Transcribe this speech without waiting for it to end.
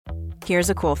Here's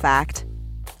a cool fact.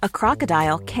 A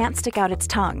crocodile can't stick out its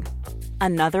tongue.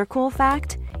 Another cool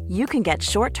fact, you can get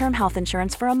short-term health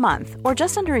insurance for a month or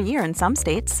just under a year in some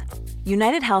states.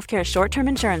 United Healthcare short-term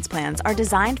insurance plans are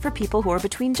designed for people who are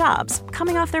between jobs,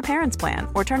 coming off their parents' plan,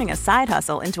 or turning a side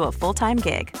hustle into a full-time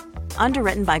gig.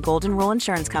 Underwritten by Golden Rule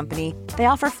Insurance Company, they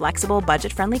offer flexible,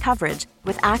 budget-friendly coverage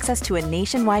with access to a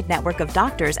nationwide network of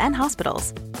doctors and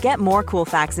hospitals. Get more cool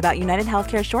facts about United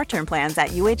Healthcare short-term plans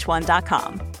at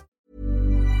uh1.com.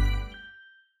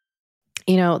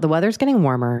 You know, the weather's getting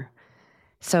warmer,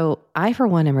 so I, for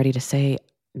one, am ready to say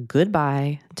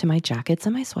goodbye to my jackets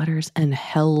and my sweaters and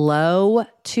hello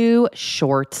to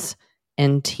shorts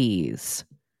and tees.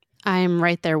 I'm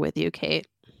right there with you, Kate.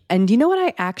 And you know what?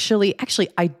 I actually,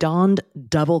 I donned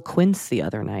double quince the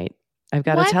other night. I've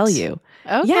got to tell you.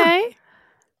 Okay. Yeah.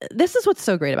 This is what's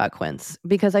so great about quince,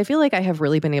 because I feel like I have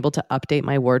really been able to update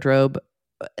my wardrobe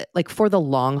like for the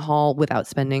long haul without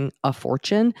spending a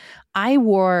fortune. I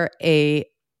wore a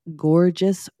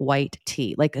gorgeous white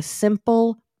tee, like a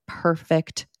simple,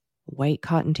 perfect white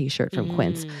cotton t-shirt from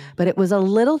Quince, but it was a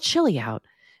little chilly out.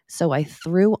 So I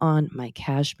threw on my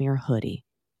cashmere hoodie,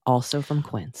 also from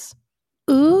Quince.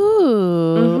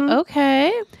 Ooh,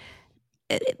 okay.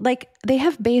 Like, they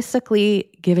have basically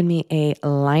given me a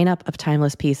lineup of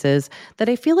timeless pieces that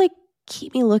I feel like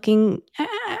keep me looking,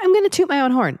 I'm going to toot my own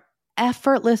horn,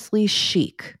 effortlessly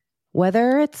chic,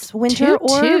 whether it's winter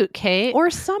or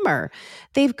summer.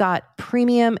 They've got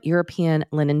premium European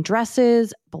linen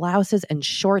dresses, blouses, and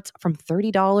shorts from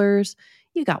 $30.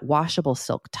 You got washable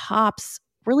silk tops,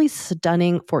 really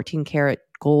stunning 14 karat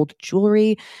gold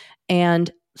jewelry, and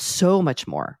so much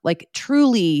more. Like,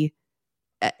 truly,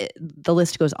 the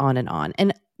list goes on and on.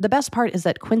 And the best part is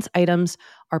that Quince items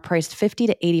are priced 50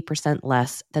 to 80%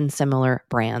 less than similar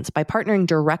brands. By partnering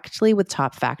directly with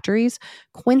top factories,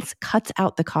 Quince cuts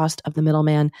out the cost of the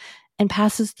middleman and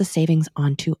passes the savings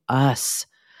on to us.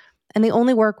 And they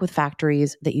only work with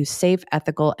factories that use safe,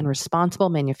 ethical, and responsible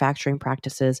manufacturing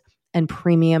practices and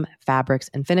premium fabrics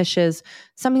and finishes,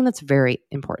 something that's very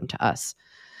important to us.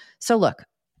 So look,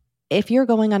 if you're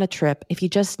going on a trip, if you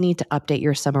just need to update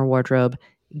your summer wardrobe,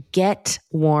 get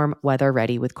warm weather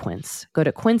ready with Quince. Go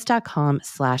to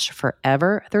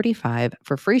quince.com/forever35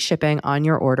 for free shipping on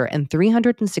your order and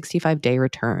 365-day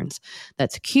returns.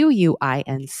 That's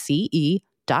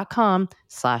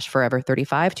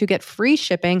QUINCE.com/forever35 to get free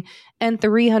shipping and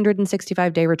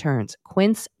 365-day returns.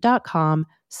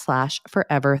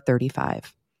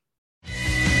 Quince.com/forever35.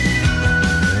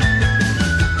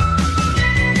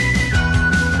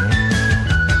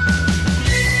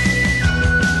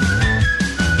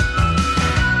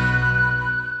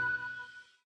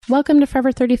 Welcome to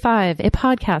Forever 35, a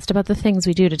podcast about the things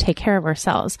we do to take care of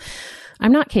ourselves.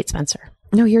 I'm not Kate Spencer.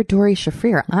 No, you're Dory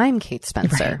Shafrir. I'm Kate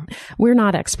Spencer. Right. We're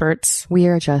not experts. We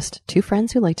are just two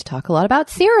friends who like to talk a lot about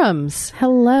serums.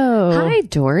 Hello. Hi,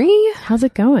 Dory. How's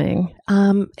it going?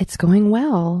 It's going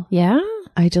well. Yeah?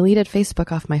 I deleted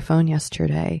Facebook off my phone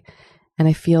yesterday, and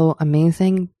I feel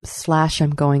amazing /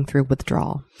 I'm going through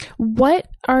withdrawal. What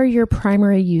are your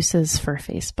primary uses for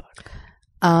Facebook?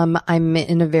 I'm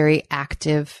in a very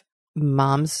active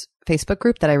moms Facebook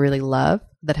group that I really love,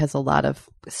 that has a lot of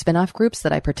spin-off groups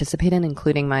that I participate in,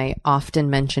 including my often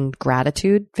mentioned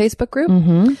gratitude Facebook group.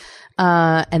 Mm-hmm.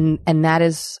 And that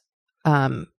is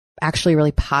actually a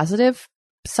really positive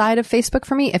side of Facebook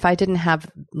for me. If I didn't have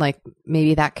like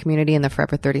maybe that community and the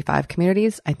Forever 35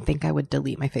 communities, I think I would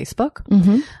delete my Facebook.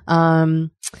 Mm-hmm.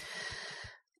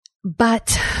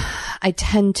 But I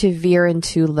tend to veer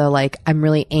into the like, I'm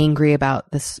really angry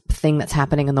about this thing that's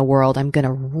happening in the world. I'm going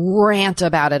to rant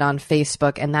about it on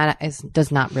Facebook. And that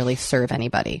does not really serve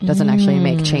anybody. Doesn't actually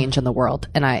make change in the world.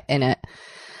 And I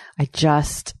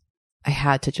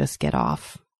had to just get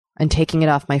off. And taking it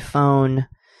off my phone,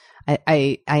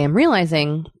 I am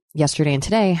realizing yesterday and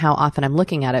today how often I'm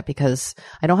looking at it, because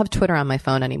I don't have Twitter on my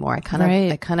phone anymore. I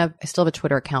still have a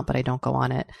Twitter account, but I don't go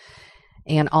on it.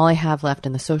 And all I have left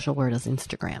in the social world is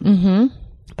Instagram. Mm-hmm.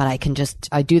 But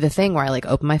I do the thing where I like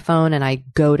open my phone and I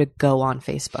go on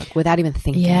Facebook without even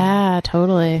thinking. Yeah,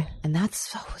 totally. And that's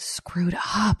so screwed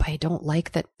up. I don't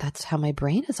like that. That's how my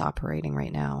brain is operating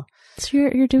right now. So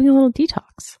you're doing a little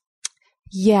detox.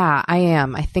 Yeah, I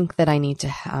am. I think that I need to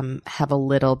have a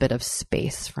little bit of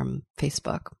space from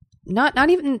Facebook. Not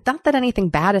that anything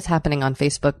bad is happening on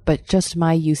Facebook, but just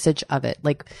my usage of it.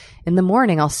 Like in the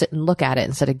morning, I'll sit and look at it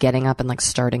instead of getting up and like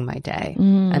starting my day.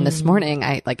 And this morning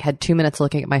I like had 2 minutes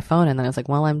looking at my phone, and then I was like,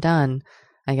 well, I'm done.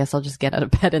 I guess I'll just get out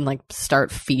of bed and like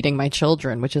start feeding my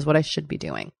children, which is what I should be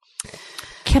doing.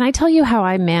 Can I tell you how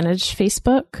I manage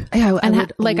Facebook? I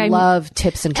would love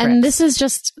tips and tricks. And this is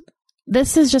just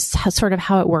this is just sort of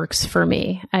how it works for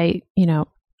me.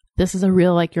 This is a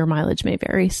real, like, your mileage may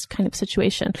vary kind of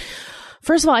situation.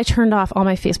 First of all, I turned off all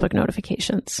my Facebook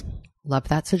notifications. Love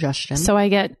that suggestion. So I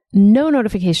get no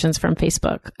notifications from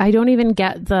Facebook. I don't even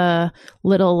get the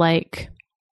little like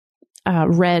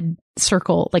red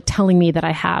circle like telling me that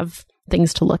I have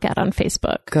things to look at on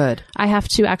Facebook. Good. I have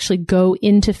to actually go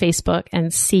into Facebook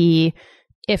and see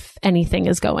if anything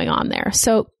is going on there.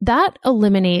 So that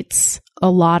eliminates a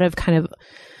lot of kind of,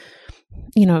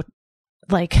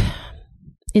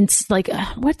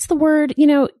 what's the word?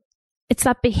 It's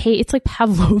that behavior. It's like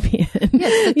Pavlovian. Yeah,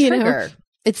 it's the trigger.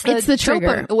 It's the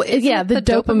trigger. The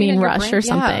dopamine rush or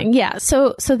something. Yeah.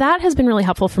 So that has been really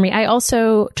helpful for me. I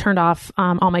also turned off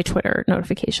all my Twitter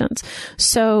notifications.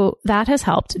 So that has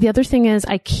helped. The other thing is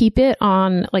I keep it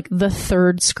on like the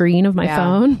third screen of my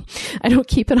phone. I don't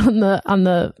keep it on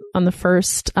the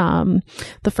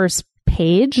first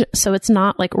page. So it's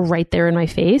not like right there in my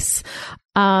face.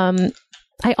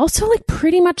 I also like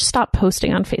pretty much stopped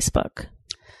posting on Facebook.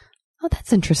 Oh,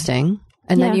 that's interesting.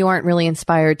 And then you aren't really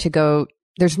inspired to go.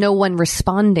 There's no one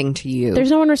responding to you. There's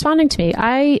no one responding to me.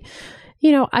 I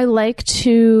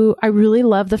really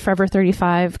love the Forever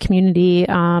 35 community.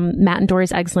 Matt and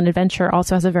Dory's Excellent Adventure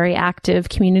also has a very active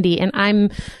community. And I'm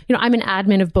an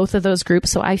admin of both of those groups.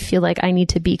 So I feel like I need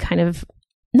to be kind of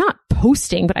not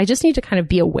posting, but I just need to kind of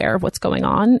be aware of what's going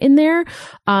on in there.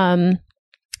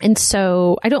 And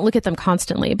so I don't look at them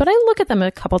constantly, but I look at them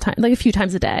a few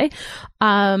times a day.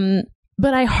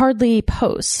 But I hardly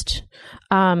post.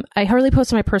 I hardly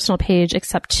post on my personal page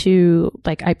except to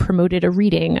I promoted a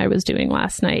reading I was doing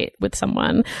last night with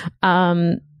someone.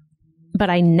 But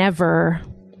I never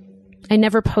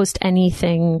post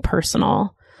anything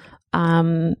personal.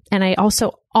 And I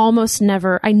also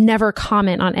I never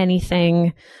comment on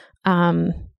anything.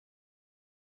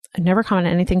 I never comment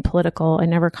on anything political. I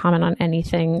never comment on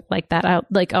anything like that.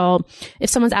 If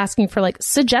someone's asking for like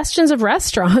suggestions of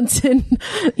restaurants in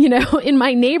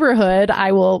my neighborhood,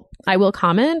 I will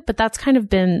comment, but that's kind of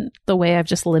been the way I've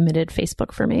just limited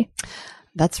Facebook for me.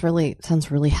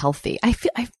 Sounds really healthy. I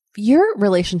feel your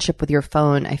relationship with your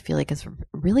phone, I feel like is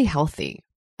really healthy.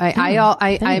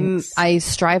 I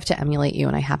strive to emulate you,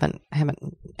 and I haven't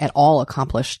at all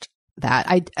accomplished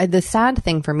that. The sad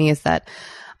thing for me is that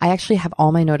I actually have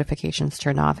all my notifications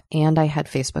turned off, and I had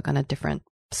Facebook on a different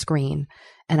screen,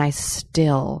 and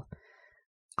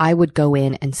I would go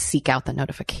in and seek out the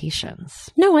notifications.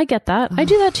 No, I get that. I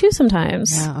do that too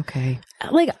sometimes. Yeah, okay.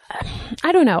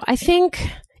 I don't know. I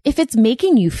think if it's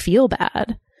making you feel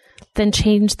bad, then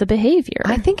change the behavior.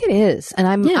 I think it is. And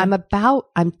I'm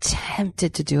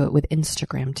tempted to do it with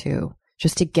Instagram too,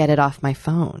 just to get it off my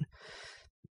phone.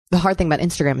 The hard thing about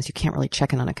Instagram is you can't really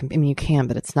check it on you can,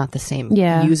 but it's not the same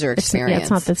user experience. It's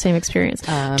not the same experience.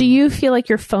 Do you feel like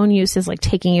your phone use is like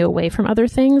taking you away from other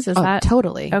things? That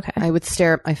totally? Okay. I would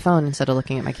stare at my phone instead of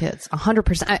looking at my kids.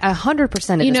 100%.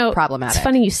 100% it is problematic. It's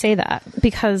funny you say that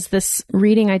because this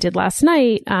reading I did last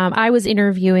night, I was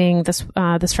interviewing this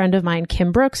friend of mine,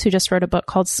 Kim Brooks, who just wrote a book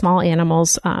called Small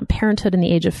Animals, Parenthood in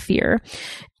the Age of Fear.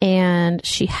 And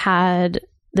she had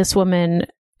this woman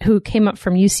who came up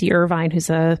from UC Irvine, who's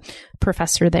a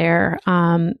professor there.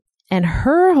 And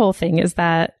her whole thing is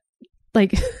that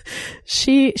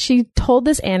she told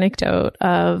this anecdote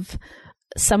of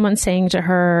someone saying to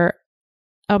her,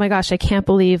 "Oh my gosh, I can't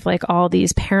believe all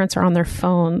these parents are on their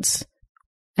phones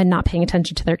and not paying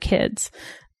attention to their kids."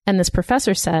 And this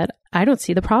professor said, "I don't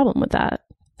see the problem with that."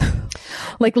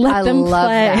 Let them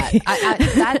play.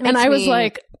 That makes and I was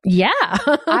like, yeah.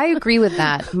 I agree with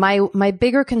that. My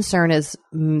bigger concern is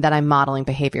that I'm modeling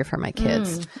behavior for my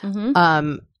kids.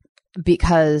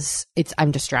 Because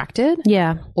I'm distracted.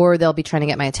 Yeah. Or they'll be trying to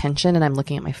get my attention and I'm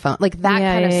looking at my phone.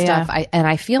 Kind of stuff.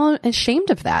 I feel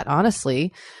ashamed of that,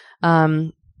 honestly.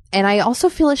 And I also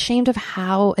feel ashamed of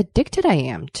how addicted I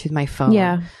am to my phone.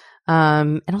 Yeah.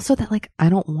 And also that I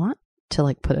don't want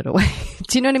to put it away.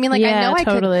 Do you know what I mean? I know I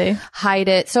could hide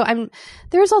it. So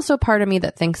there's also a part of me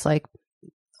that thinks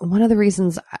one of the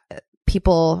reasons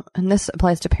people, and this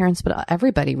applies to parents, but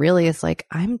everybody really is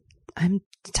I'm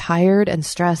tired and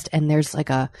stressed, and there's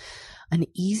an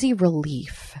easy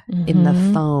relief in the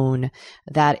phone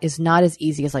that is not as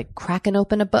easy as cracking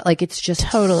open a book. It's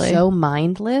just so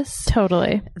mindless.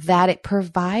 Totally. That it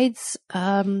provides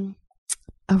a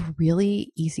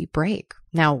really easy break.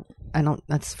 Now,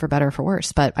 that's for better or for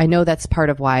worse, but I know that's part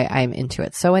of why I'm into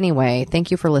it. So anyway,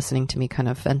 thank you for listening to me kind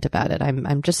of vent about it.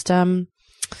 I'm just, I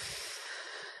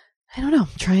don't know,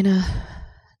 trying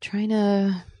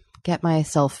to get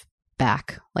myself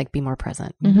back, be more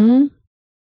present. Mm-hmm.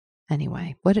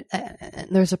 Anyway,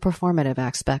 there's a performative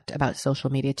aspect about social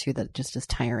media too that just is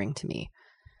tiring to me.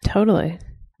 Totally.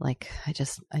 Like I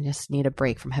just need a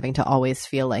break from having to always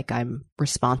feel like I'm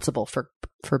responsible for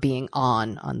being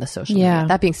on the social media.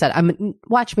 That being said,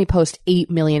 watch me post 8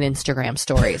 million Instagram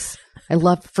stories. I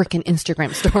love freaking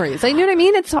Instagram stories. You know what I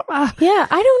mean? It's yeah,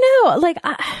 I don't know. Like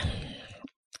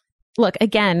look,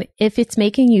 again, if it's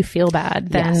making you feel bad,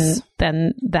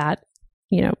 then that,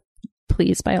 you know,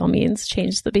 please by all means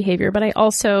change the behavior. But I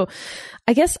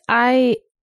guess I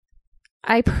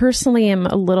personally am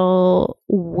a little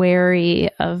wary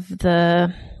of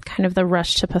the kind of the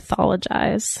rush to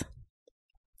pathologize.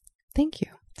 Thank you.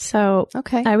 So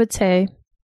okay, I would say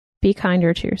be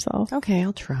kinder to yourself. Okay,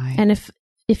 I'll try. And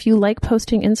if you like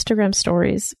posting Instagram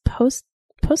stories, post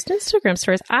Instagram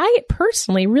stories. I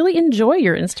personally really enjoy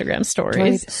your Instagram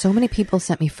stories. So many people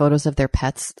sent me photos of their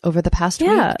pets over the past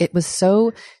week. It was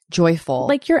so joyful.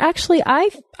 Like you're actually,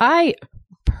 I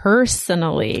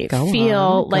personally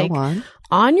feel like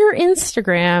on your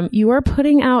Instagram, you are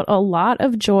putting out a lot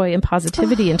of joy and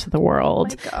positivity into the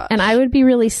world. And I would be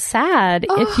really sad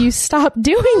if you stopped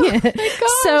doing it.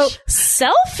 So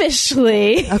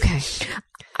selfishly,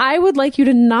 I would like you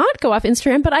to not go off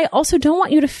Instagram, but I also don't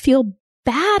want you to feel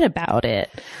bad about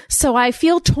it. So I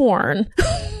feel torn.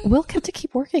 We'll have to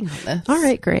keep working on this. All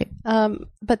right, great.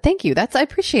 But thank you. I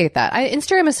appreciate that.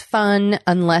 Instagram is fun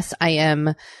unless I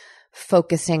am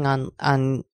focusing on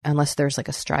unless there's like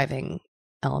a striving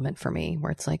element for me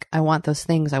where it's like, I want those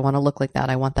things. I want to look like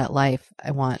that. I want that life. I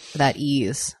want that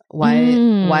ease. Why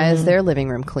is their living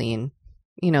room clean?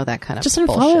 You know, that kind of just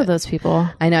unfollow those people.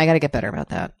 I know. I got to get better about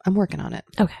that. I'm working on it.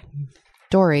 Okay.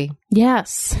 Dory.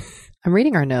 Yes. I'm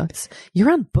reading our notes. You're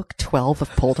on book 12 of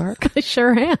Poldark. I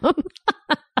sure am.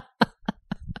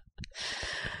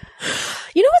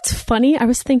 You know what's funny? I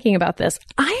was thinking about this.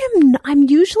 I'm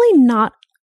usually not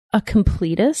a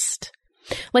completist.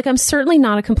 Like I'm certainly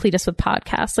not a completist with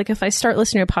podcasts. Like if I start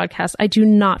listening to a podcast, I do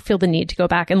not feel the need to go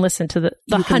back and listen to the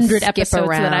 100 episodes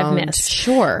that I've missed.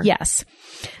 Sure. Yes.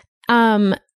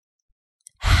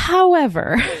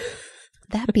 However,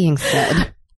 that being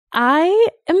said, I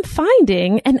am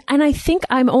finding, and I think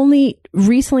I'm only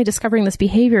recently discovering this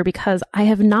behavior because I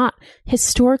have not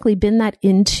historically been that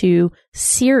into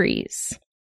series.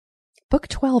 Book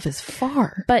 12 is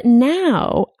far. But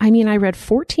now, I mean, I read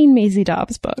 14 Maisie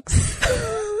Dobbs books.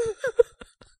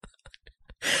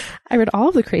 I read all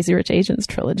of the Crazy Rich Asians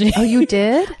trilogy. Oh, you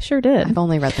did? Sure did. I've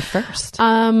only read the first.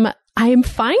 I am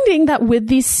finding that with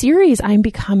these series, I'm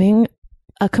becoming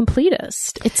a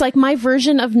completist. It's like my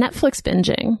version of Netflix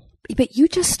binging. But you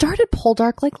just started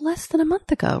Poldark like less than a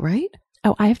month ago, right?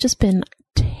 Oh, I have just been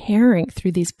tearing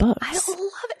through these books. I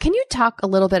love it. Can you talk a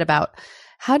little bit about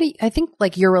I think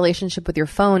like your relationship with your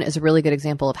phone is a really good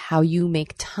example of how you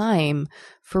make time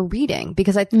for reading,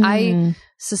 because I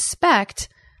suspect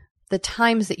the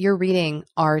times that you're reading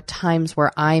are times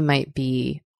where I might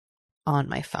be on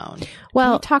my phone.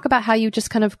 Well, can you talk about how you just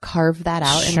kind of carve that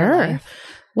out in your life?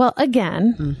 Well,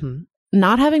 again,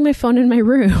 not having my phone in my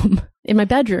room, in my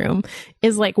bedroom,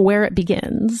 is like where it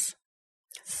begins.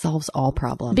 Solves all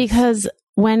problems. Because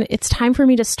when it's time for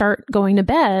me to start going to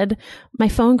bed, my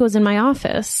phone goes in my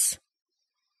office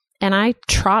and I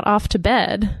trot off to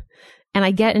bed and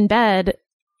I get in bed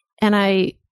and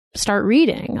I start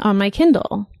reading on my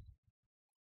Kindle.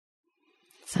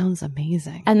 Sounds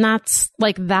amazing. And that's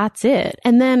it.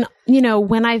 And then, you know,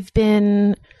 when I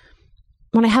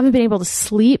haven't been able to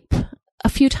sleep a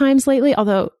few times lately,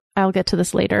 although I'll get to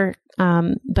this later,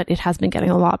 but it has been getting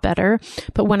a lot better.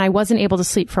 But when I wasn't able to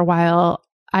sleep for a while,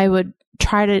 I would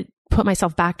try to put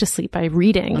myself back to sleep by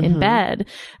reading in bed.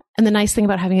 And the nice thing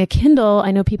about having a Kindle,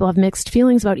 I know people have mixed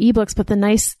feelings about ebooks, but the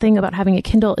nice thing about having a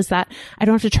Kindle is that I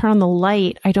don't have to turn on the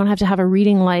light. I don't have to have a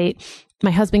reading light. My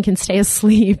husband can stay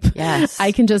asleep. Yes.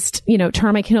 I can just, you know, turn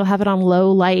on my Kindle, have it on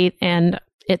low light, and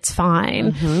it's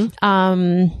fine.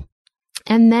 And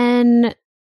then,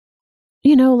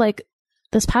 you know, like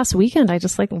this past weekend, I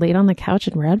just like laid on the couch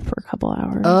and read for a couple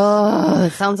hours. Oh,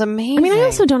 that sounds amazing. I mean, I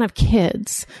also don't have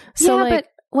kids. So yeah, like, but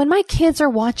when my kids are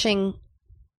watching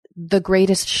The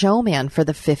Greatest Showman for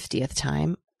the 50th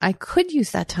time, I could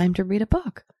use that time to read a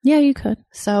book. Yeah, you could.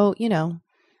 So, you know.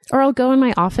 Or I'll go in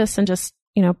my office and just,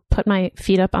 you know, put my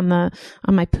feet up on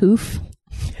my poof.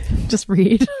 Just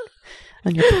read.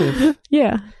 On your poof.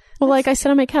 Yeah. Well, like I sit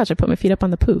on my couch, I put my feet up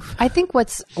on the poof. I think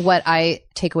what I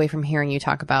take away from hearing you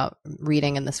talk about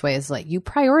reading in this way is like you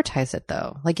prioritize it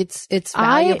though. Like it's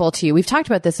valuable to you. We've talked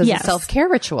about this as a self-care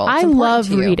ritual. I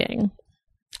love reading.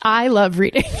 I love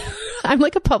reading. I'm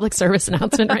like a public service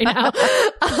announcement right now.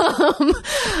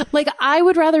 Like I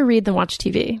would rather read than watch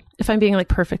TV, if I'm being like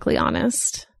perfectly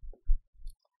honest.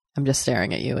 I'm just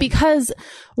staring at you. Because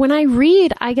when I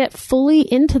read, I get fully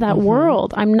into that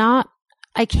world.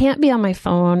 I can't be on my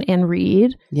phone and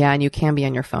read. Yeah, and you can be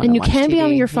on your phone and watch you can TV. be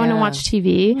on your phone and watch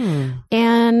TV.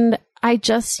 And I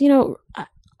just,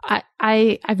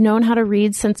 I've known how to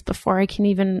read since before I can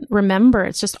even remember.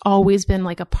 It's just always been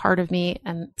like a part of me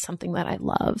and something that I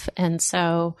love. And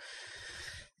so,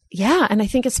 yeah. And I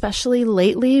think especially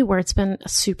lately where it's been a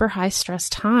super high stress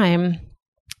time,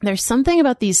 there's something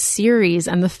about these series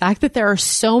and the fact that there are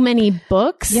so many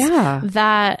books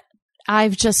that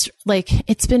I've just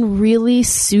it's been really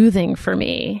soothing for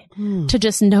me to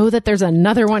just know that there's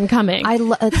another one coming.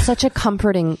 It's such a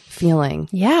comforting feeling.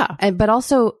 Yeah. But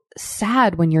also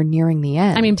sad when you're nearing the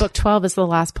end. I mean, book 12 is the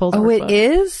last Poldark book. Oh, it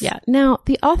is? Yeah. Now,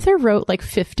 the author wrote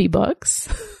 50 books.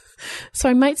 So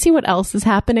I might see what else is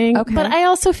happening. Okay. But I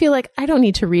also feel like I don't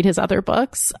need to read his other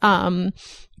books.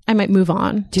 I might move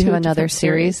on. Do you have another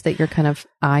series that you're kind of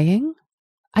eyeing?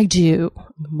 I do.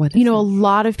 What is a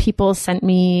lot of people sent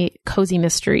me cozy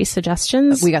mystery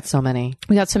suggestions. We got so many.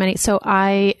 So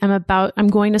I'm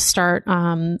going to start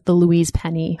the Louise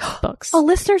Penny books. A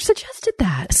listener suggested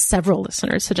that. Several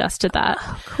listeners suggested that.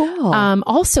 Oh, cool.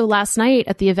 Also last night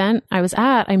at the event I was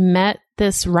at, I met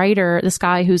this writer, this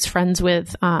guy who's friends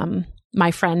with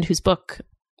my friend whose book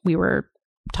we were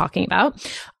talking about.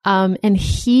 And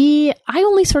I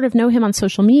only sort of know him on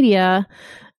social media.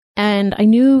 And I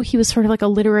knew he was sort of like a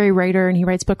literary writer and he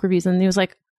writes book reviews. And he was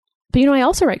like, but I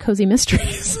also write cozy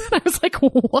mysteries. And I was like,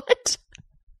 what?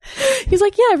 He's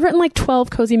like, yeah, I've written 12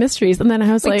 cozy mysteries. And then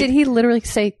I was like, did he literally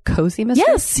say cozy mysteries?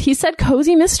 Yes, he said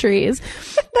cozy mysteries.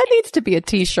 That needs to be a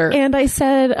t-shirt. And I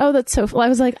said, oh, that's so, I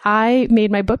was like, I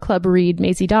made my book club read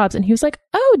Maisie Dobbs. And he was like,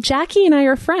 oh, Jackie and I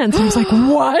are friends. And I was like,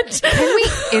 what? Can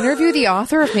we interview the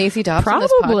author of Maisie Dobbs?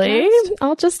 Probably. On this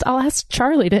podcast? I'll ask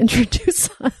Charlie to introduce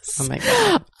us. Oh my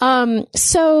God.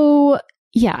 So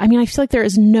yeah, I feel like there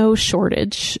is no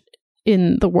shortage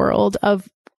in the world of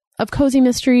cozy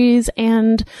mysteries.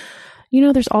 And,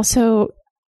 there's also,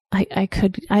 I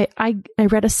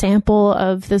read a sample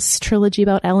of this trilogy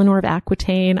about Eleanor of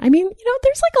Aquitaine.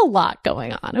 There's a lot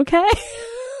going on. Okay.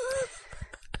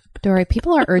 Dory,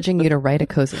 people are urging you to write a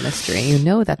cozy mystery. You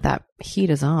know that heat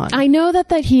is on. I know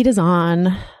that heat is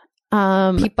on.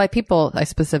 By people, I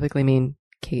specifically mean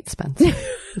Kate Spencer.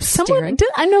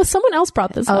 I know someone else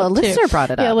brought this up. A listener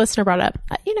brought it up. Yeah, a listener brought it up.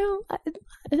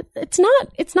 It's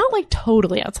not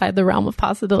totally outside the realm of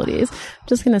possibilities. I'm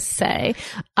just going to say.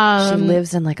 She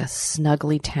lives in a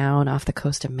snuggly town off the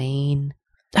coast of Maine.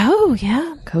 Oh,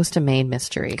 yeah. Coast of Maine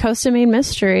mystery. Coast of Maine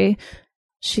mystery.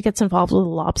 She gets involved with a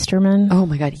lobsterman. Oh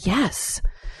my God. Yes.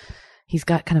 He's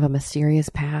got kind of a mysterious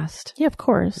past. Yeah, of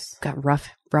course. Got rough,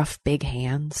 big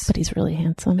hands. But he's really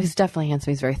handsome. He's definitely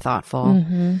handsome. He's very thoughtful.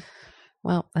 Mm-hmm.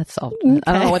 Well, that's all. Okay.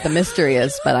 I don't know what the mystery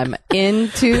is, but I'm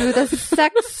into the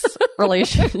sex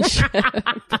relationship.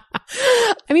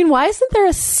 Why isn't there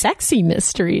a sexy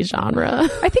mystery genre?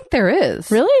 I think there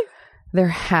is. Really? There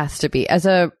has to be. As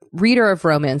a reader of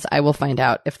romance, I will find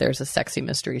out if there's a sexy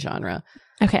mystery genre.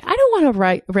 Okay. I don't want to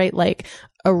write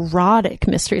erotic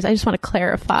mysteries. I just want to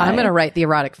clarify. I'm going to write the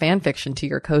erotic fan fiction to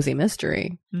your cozy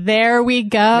mystery. There we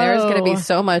go. There's going to be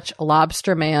so much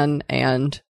lobster man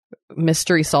and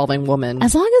mystery solving woman.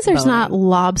 As long as there's not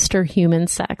lobster human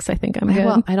sex, I think I'm good.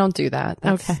 Well, I don't do that.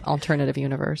 That's okay. Alternative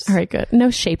universe. All right, good. No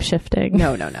shape shifting.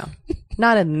 No.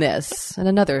 Not in this. In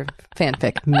another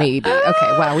fanfic, maybe.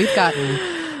 Okay, wow, we've gotten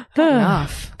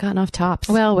off tops.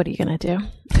 Well, what are you going to do?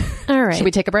 All right. Should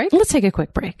we take a break? Let's take a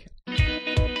quick break.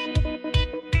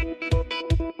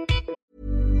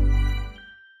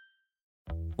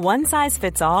 One size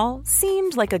fits all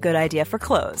seemed like a good idea for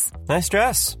clothes. Nice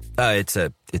dress. It's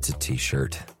a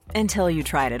t-shirt. Until you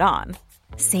tried it on.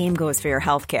 Same goes for your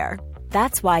healthcare.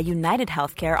 That's why United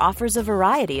Healthcare offers a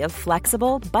variety of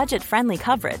flexible, budget-friendly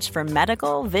coverage for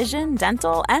medical, vision,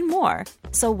 dental, and more.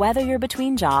 So whether you're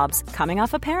between jobs, coming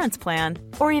off a parent's plan,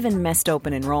 or even missed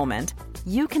open enrollment,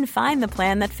 you can find the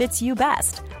plan that fits you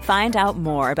best. Find out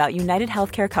more about United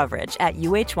Healthcare coverage at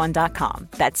uh1.com.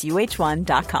 That's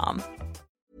uh1.com.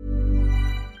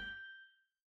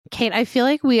 Kate, I feel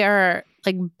like we are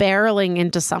barreling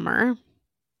into summer.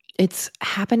 It's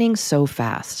happening so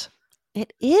fast.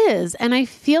 It is. And I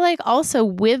feel like also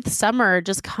with summer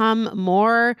just come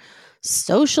more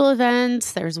social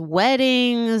events. There's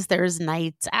weddings, there's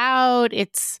nights out,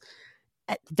 it's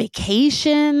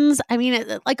vacations.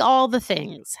 All the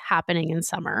things happening in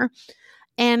summer.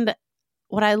 And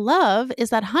what I love is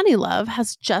that Honeylove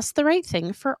has just the right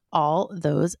thing for all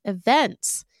those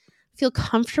events. Feel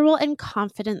comfortable and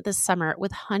confident this summer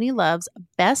with Honeylove's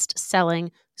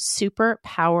best-selling Super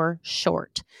Power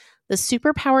Short. The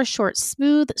Superpower Short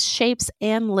smooths, shapes,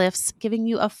 and lifts, giving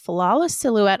you a flawless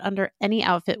silhouette under any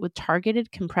outfit with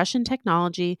targeted compression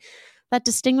technology that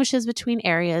distinguishes between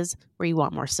areas where you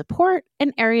want more support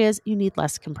and areas you need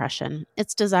less compression.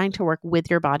 It's designed to work with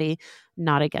your body,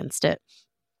 not against it.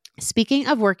 Speaking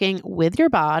of working with your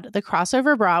bod, the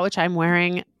crossover bra, which I'm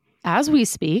wearing as we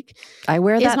speak. I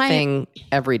wear that thing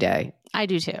every day. I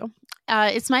do too.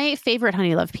 It's my favorite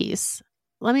Honey Love piece.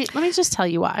 Let me just tell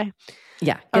you why.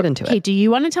 Yeah, get into it. Okay, do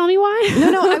you want to tell me why?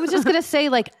 No, I was just going to say,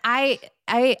 like, I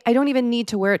don't even need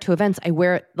to wear it to events. I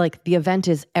wear it, like, the event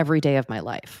is every day of my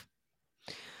life.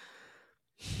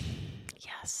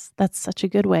 Yes, that's such a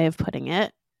good way of putting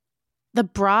it. The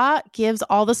bra gives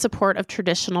all the support of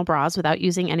traditional bras without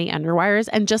using any underwires.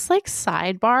 And just like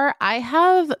sidebar, I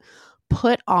have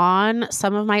put on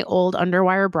some of my old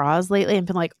underwire bras lately and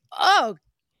been like, oh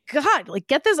God, like,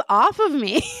 get this off of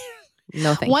me.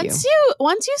 No, thank once you.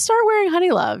 Once you start wearing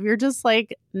Honey Love, you're just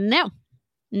like, no,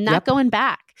 not going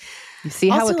back. You see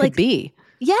how also, it could be.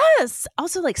 Yes.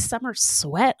 Also, like, summer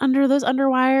sweat under those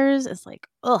underwires is like,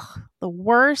 ugh, the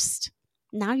worst.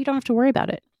 Now you don't have to worry about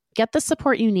it. Get the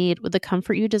support you need with the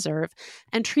comfort you deserve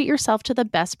and treat yourself to the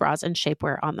best bras and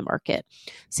shapewear on the market.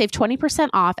 Save 20%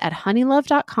 off at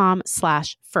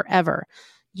honeylove.com/forever.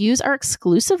 Use our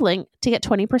exclusive link to get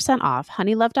 20% off,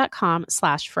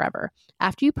 honeylove.com/forever.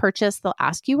 After you purchase, they'll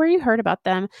ask you where you heard about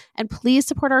them, and please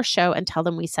support our show and tell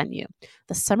them we sent you.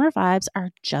 The summer vibes are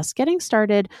just getting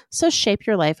started, so shape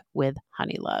your life with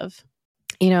Honey Love.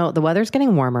 You know, the weather's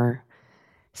getting warmer,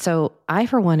 so I,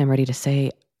 for one, am ready to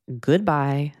say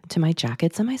goodbye to my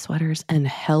jackets and my sweaters and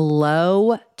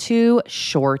hello to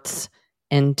shorts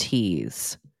and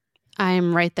tees.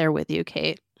 I'm right there with you,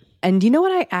 Kate. And you know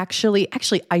what? I actually,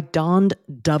 I donned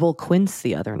double quince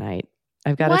the other night.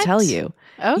 I've got to tell you.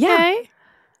 Okay. Yeah.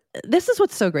 This is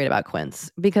what's so great about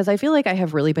quince, because I feel like I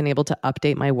have really been able to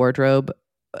update my wardrobe,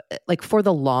 like, for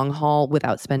the long haul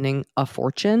without spending a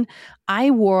fortune.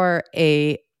 I wore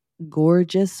a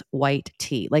gorgeous white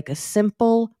tee, like a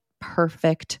simple,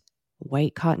 perfect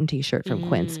white cotton t-shirt from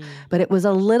Quince, but it was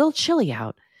a little chilly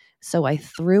out. So I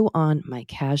threw on my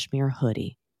cashmere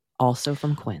hoodie, also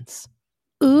from Quince.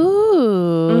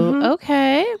 Ooh,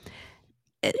 okay.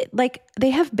 Like,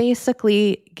 they have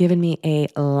basically given me a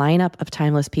lineup of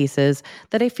timeless pieces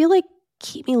that I feel like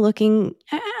keep me looking,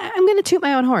 I'm going to toot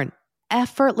my own horn,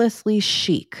 effortlessly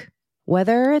chic,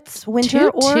 whether it's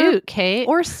winter Kate.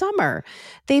 or summer.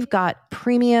 They've got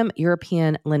premium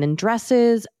European linen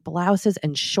dresses, blouses,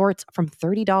 and shorts from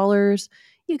 $30.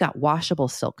 You got washable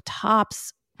silk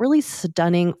tops, really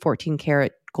stunning 14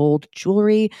 karat gold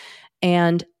jewelry,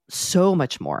 and so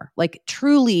much more. Like,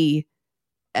 truly,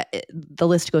 the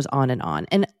list goes on.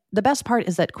 And the best part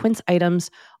is that Quince items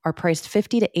are priced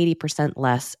 50 to 80%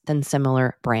 less than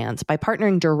similar brands. By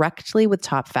partnering directly with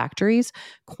top factories,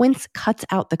 Quince cuts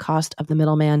out the cost of the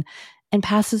middleman and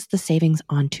passes the savings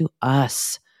on to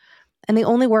us. And they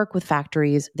only work with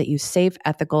factories that use safe,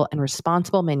 ethical, and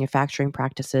responsible manufacturing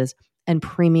practices and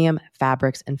premium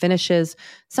fabrics and finishes,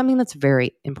 something that's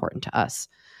very important to us.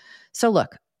 So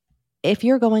look, if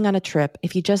you're going on a trip,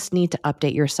 if you just need to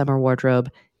update your summer wardrobe,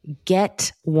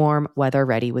 get warm weather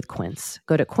ready with Quince.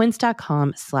 Go to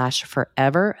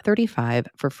quince.com/forever35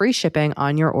 for free shipping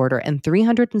on your order and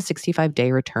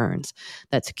 365-day returns.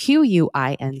 That's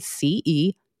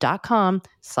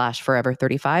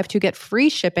QUINCE.com/forever35 to get free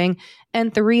shipping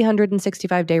and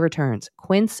 365-day returns.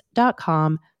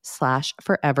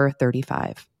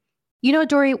 Quince.com/forever35. You know,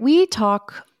 Dory, we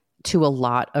talk to a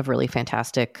lot of really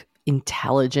fantastic,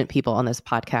 intelligent people on this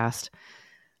podcast.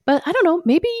 But I don't know,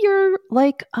 maybe you're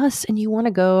like us and you want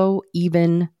to go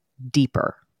even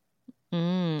deeper.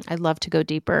 I'd love to go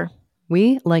deeper.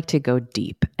 We like to go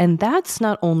deep. And that's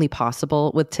not only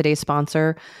possible with today's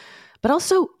sponsor, but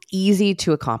also easy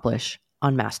to accomplish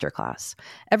on Masterclass.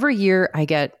 Every year I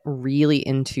get really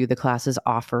into the classes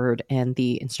offered and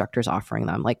the instructors offering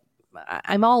them. Like,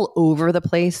 I'm all over the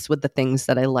place with the things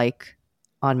that I like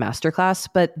on Masterclass.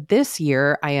 But this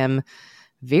year I am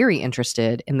very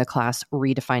interested in the class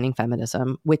Redefining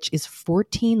Feminism, which is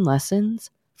 14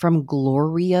 lessons from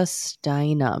Gloria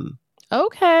Steinem.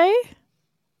 Okay.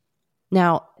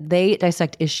 Now, they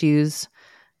dissect issues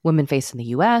women face in the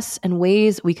US and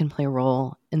ways we can play a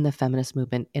role in the feminist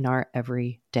movement in our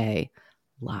everyday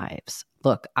lives.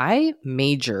 Look, I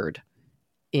majored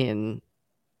in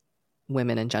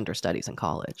women and gender studies in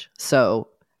college, so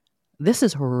this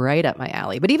is right up my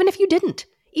alley. But even if you didn't,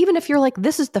 even if you're like,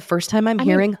 this is the first time I'm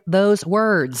hearing those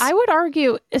words. I would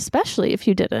argue, especially if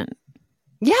you didn't.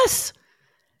 Yes.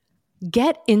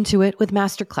 Get into it with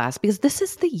Masterclass, because this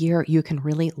is the year you can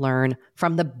really learn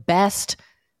from the best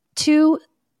to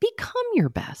become your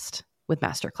best with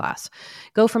Masterclass.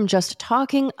 Go from just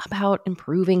talking about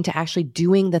improving to actually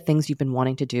doing the things you've been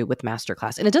wanting to do with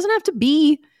Masterclass. And it doesn't have to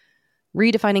be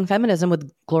redefining feminism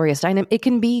with Gloria Steinem. It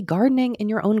can be gardening in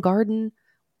your own garden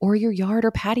or your yard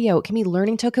or patio. It can be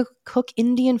learning to cook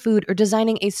Indian food or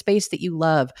designing a space that you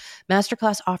love.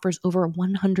 Masterclass offers over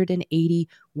 180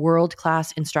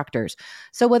 world-class instructors.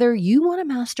 So whether you want to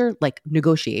master like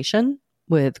negotiation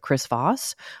with Chris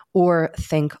Voss, or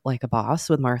think like a boss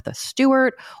with Martha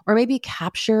Stewart, or maybe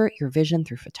capture your vision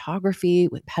through photography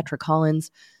with Petra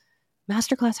Collins,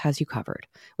 Masterclass has you covered.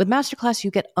 With Masterclass,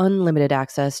 you get unlimited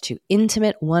access to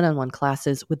intimate one-on-one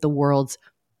classes with the world's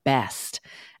best.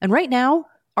 And right now,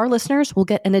 our listeners will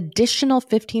get an additional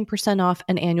 15% off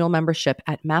an annual membership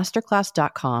at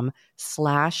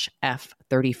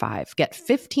masterclass.com/F35. Get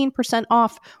 15%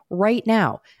 off right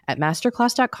now at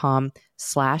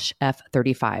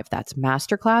masterclass.com/F35. That's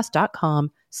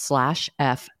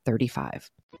masterclass.com/F35.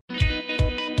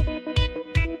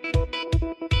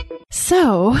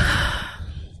 So,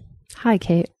 hi,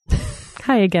 Kate.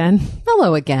 Hi again.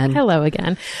 Hello again. Hello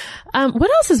again.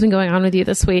 What else has been going on with you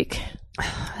this week?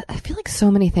 I feel like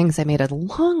so many things. I made a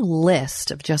long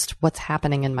list of just what's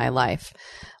happening in my life.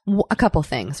 A couple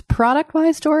things.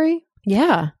 Product-wise, Dory,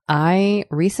 Yeah. I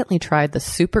recently tried the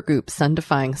Supergoop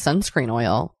Sun-Defying Sunscreen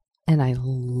Oil, and I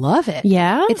love it.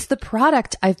 Yeah? It's the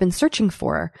product I've been searching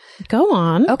for. Go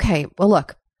on. Okay, well,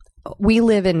 look, we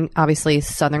live in, obviously,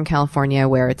 Southern California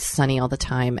where it's sunny all the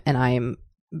time, and I'm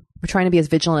trying to be as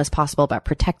vigilant as possible about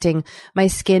protecting my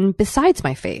skin besides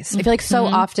my face. I feel like so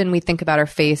often we think about our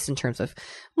face in terms of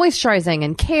moisturizing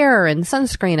and care and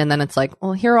sunscreen, and then it's like,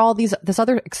 well, here are all this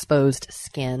other exposed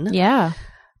skin. Yeah.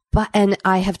 And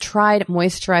I have tried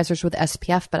moisturizers with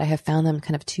SPF, but I have found them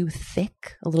kind of too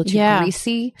thick, a little too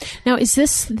greasy. Now, is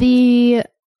this the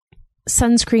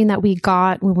sunscreen that we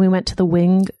got when we went to the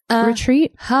Wing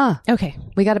retreat? Okay.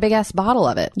 We got a big ass bottle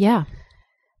of it. Yeah.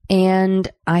 And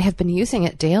I have been using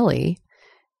it daily.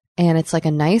 And it's like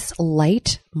a nice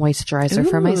light moisturizer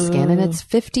for my skin. And it's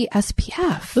 50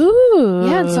 SPF. Ooh.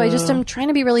 Yeah. And so I just am trying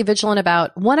to be really vigilant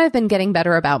about, one, I've been getting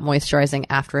better about moisturizing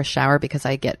after a shower because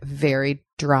I get very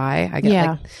dry. I get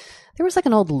like, there was like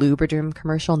an old Lubriderm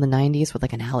commercial in the 90s with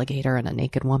like an alligator and a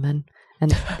naked woman.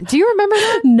 And do you remember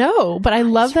that? No, but I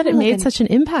love that it made such an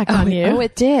impact on you. Oh,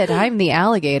 it did. I'm the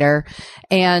alligator.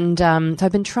 And so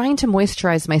I've been trying to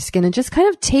moisturize my skin and just kind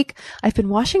of I've been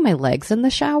washing my legs in the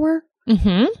shower.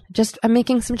 Mm-hmm. I'm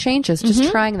making some changes,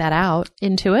 just trying that out.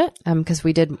 Into it. Because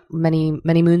we did many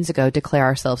moons ago declare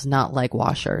ourselves not leg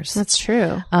washers. That's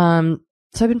true. So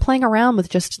I've been playing around with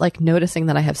just like noticing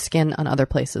that I have skin on other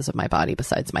places of my body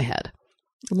besides my head.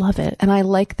 Love it. And I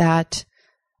like that.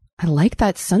 I like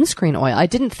that sunscreen oil. I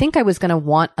didn't think I was going to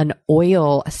want a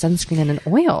sunscreen and an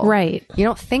oil. Right. You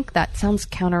don't think that sounds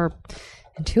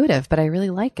counterintuitive, but I really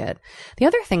like it. The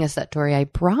other thing is that, Dory, I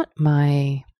brought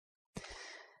my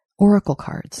Oracle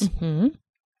cards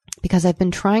because I've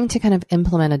been trying to kind of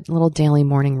implement a little daily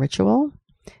morning ritual.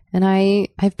 And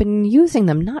I've been using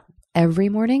them, not every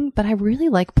morning, but I really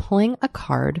like pulling a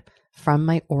card from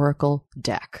my Oracle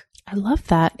deck. I love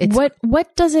that.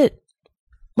 What does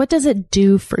it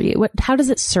do for you? How does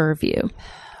it serve you?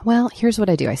 Well, here's what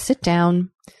I do. I sit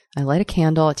down, I light a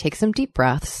candle, I take some deep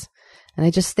breaths, and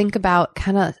I just think about,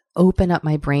 kind of open up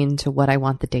my brain to what I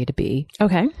want the day to be.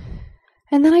 Okay.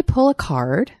 And then I pull a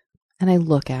card and I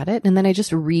look at it, and then I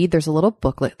just read. There's a little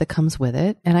booklet that comes with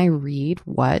it, and I read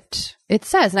what it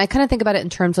says. And I kind of think about it in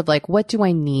terms of like, what do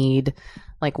I need?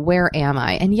 Like, where am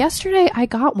I? And yesterday I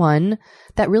got one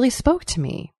that really spoke to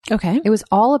me. Okay. It was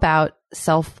all about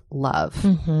self-love.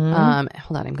 Hold on.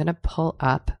 I'm going to pull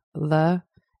up the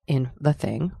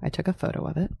thing. I took a photo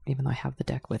of it, even though I have the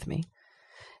deck with me.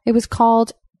 It was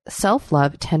called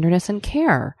Self-Love, Tenderness, and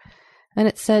Care. And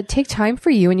it said, take time for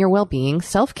you and your well-being.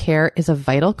 Self-care is a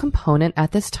vital component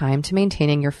at this time to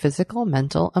maintaining your physical,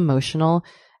 mental, emotional,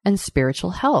 and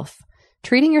spiritual health.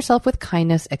 Treating yourself with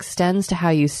kindness extends to how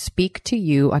you speak to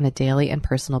you on a daily and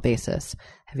personal basis.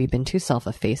 Have you been too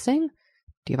self-effacing?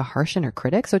 Do you have a harsh inner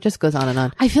critic? So it just goes on and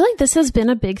on. I feel like this has been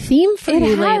a big theme for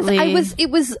you lately.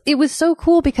 It was so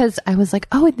cool because I was like,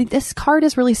 oh, this card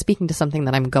is really speaking to something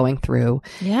that I'm going through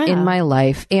in my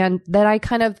life. And that I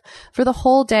kind of, for the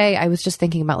whole day, I was just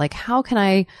thinking about like, how can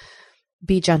I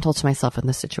be gentle to myself in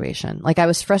this situation? Like, I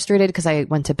was frustrated because I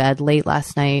went to bed late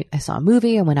last night. I saw a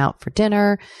movie. I went out for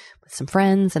dinner with some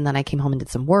friends, and then I came home and did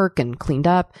some work and cleaned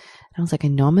up. And I was like, I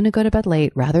know I'm going to go to bed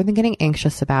late. Rather than getting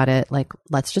anxious about it, like,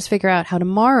 let's just figure out how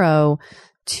tomorrow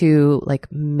to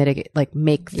like mitigate, like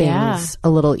make things a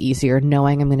little easier,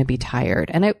 knowing I'm going to be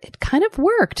tired. And it kind of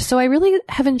worked. So I really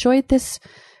have enjoyed this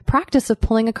practice of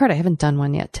pulling a card. I haven't done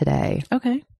one yet today.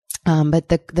 Okay. But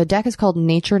the deck is called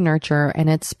Nature Nurture, and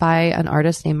it's by an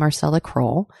artist named Marcella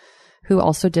Kroll, who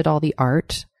also did all the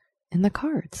art in the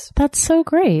cards. That's so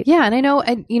great. Yeah. And I know,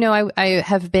 I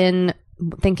have been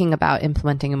thinking about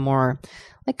implementing a more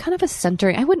like kind of a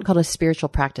centering, I wouldn't call it a spiritual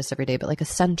practice every day, but like a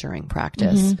centering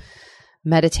practice,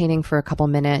 meditating for a couple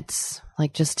minutes,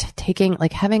 like just taking,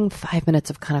 like having 5 minutes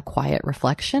of kind of quiet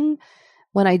reflection.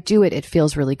 When I do it, it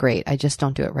feels really great. I just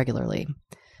don't do it regularly.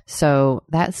 So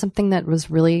that's something that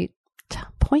was really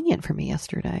poignant for me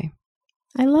yesterday.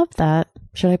 I love that.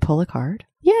 Should I pull a card?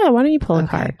 Yeah. Why don't you pull a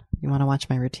card? You want to watch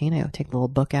my routine? I take the little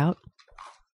book out.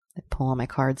 I pull all my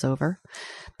cards over.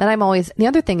 Then the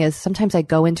other thing is sometimes I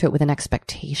go into it with an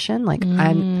expectation. Like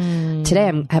today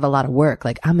I have a lot of work.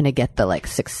 Like I'm going to get the like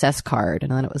success card.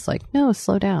 And then it was like, no,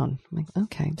 slow down. I'm like,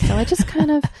 okay. So I just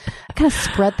kind of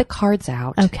spread the cards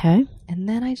out. Okay. And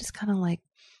then I just kind of like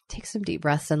take some deep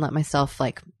breaths and let myself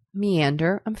like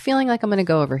meander. I'm feeling like I'm going to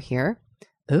go over here.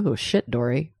 Oh shit,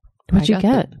 Dory. What'd you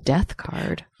get? The death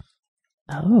card.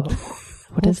 Oh,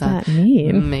 what does that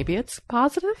mean? Maybe it's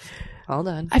positive. Hold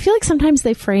on. I feel like sometimes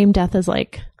they frame death as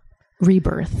like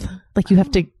rebirth. Like you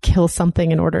have to kill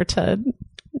something in order to,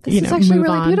 This is actually move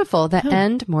really on. beautiful. The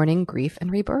end, mourning, grief,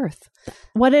 and rebirth.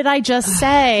 What did I just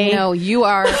say? No, you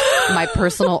are my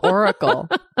personal oracle.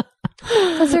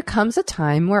 Because there comes a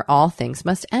time where all things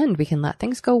must end. We can let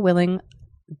things go willingly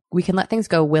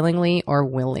or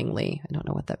willingly. I don't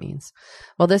know what that means.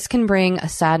 Well, this can bring a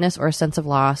sadness or a sense of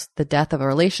loss. The death of a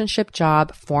relationship,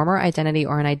 job, former identity,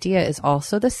 or an idea is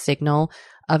also the signal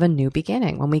of a new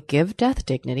beginning. When we give death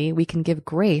dignity, we can give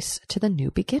grace to the new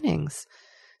beginnings.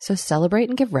 So celebrate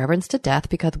and give reverence to death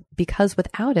because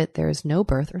without it, there is no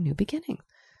birth or new beginning.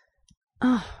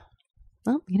 Oh,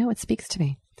 well, it speaks to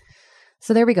me.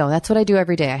 So there we go. That's what I do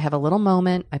every day. I have a little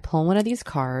moment. I pull one of these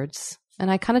cards and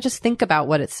I kind of just think about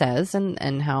what it says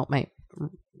and how it might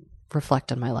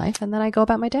reflect on my life. And then I go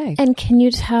about my day. And can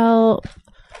you tell...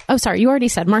 Oh, sorry. You already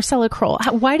said Marcella Kroll.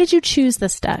 Why did you choose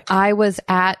this deck? I was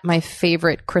at my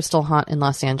favorite crystal haunt in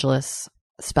Los Angeles,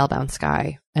 Spellbound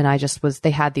Sky. And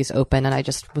they had these open and I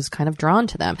just was kind of drawn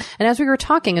to them. And as we were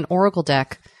talking, an oracle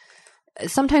deck,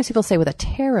 sometimes people say with a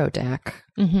tarot deck,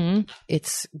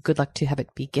 it's good luck to have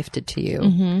it be gifted to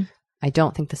you. I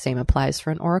don't think the same applies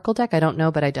for an oracle deck. I don't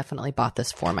know, but I definitely bought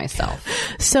this for myself.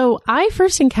 So I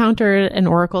first encountered an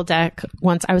oracle deck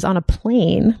once I was on a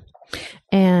plane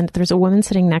and there's a woman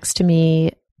sitting next to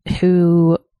me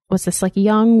who was this like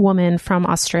young woman from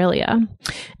Australia.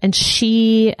 And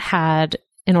she had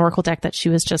an oracle deck that she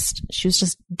was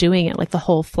just doing it like the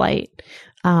whole flight.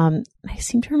 I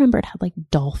seem to remember it had like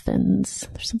dolphins.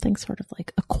 There's something sort of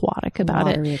like aquatic about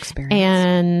Watery it. Experience.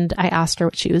 And I asked her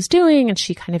what she was doing and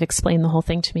she kind of explained the whole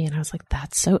thing to me. And I was like,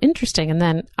 that's so interesting. And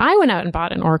then I went out and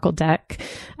bought an oracle deck.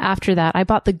 After that, I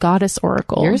bought the Goddess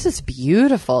Oracle. Yours is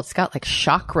beautiful. It's got like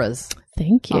chakras.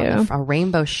 Thank you. A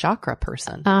rainbow chakra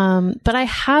person. But I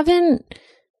haven't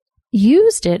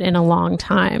used it in a long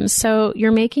time. So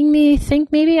you're making me think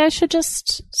maybe I should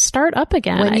just start up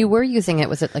again. When you were using it,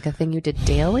 was it like a thing you did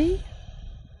daily?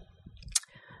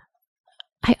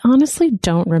 I honestly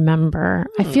don't remember.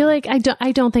 I feel like I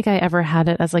don't think I ever had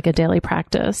it as like a daily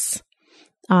practice.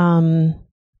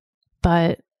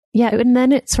 But yeah, and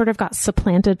then it sort of got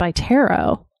supplanted by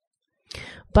tarot.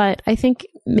 But I think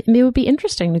it would be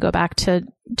interesting to go back to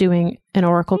doing an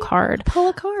oracle card. Pull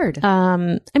a card.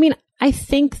 I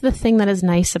think the thing that is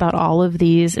nice about all of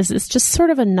these is it's just sort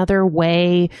of another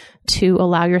way to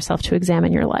allow yourself to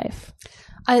examine your life.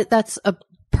 That's a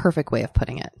perfect way of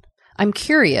putting it. I'm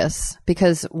curious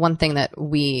because one thing that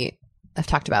we have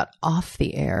talked about off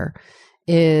the air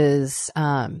is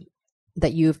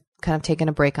that you've kind of taken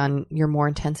a break on your more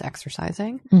intense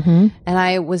exercising. And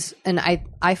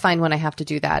I find when I have to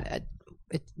do that,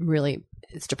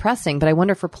 it's depressing, but I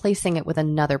wonder if replacing it with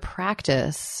another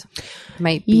practice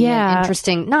might be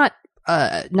interesting, not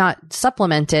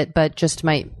supplement it, but just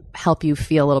might help you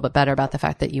feel a little bit better about the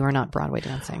fact that you are not Broadway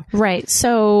dancing. Right.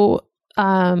 So,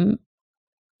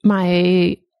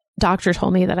 my doctor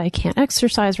told me that I can't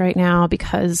exercise right now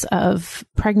because of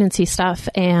pregnancy stuff.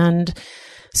 And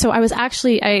so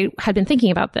I had been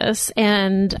thinking about this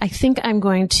and I think I'm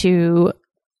going to,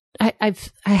 I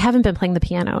haven't been playing the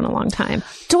piano in a long time.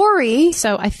 Dory.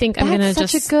 So I think I'm going to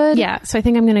so I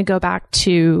think I'm going to go back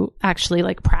to actually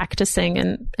like practicing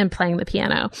and playing the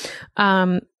piano.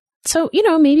 So,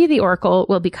 maybe the oracle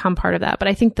will become part of that, but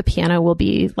I think the piano will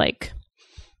be like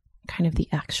kind of the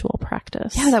actual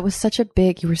practice. Yeah, that was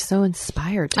you were so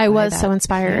inspired. I was so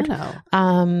inspired. Piano.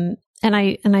 And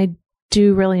I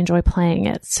do really enjoy playing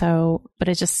it. So, but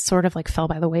it just sort of like fell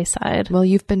by the wayside. Well,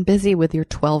 you've been busy with your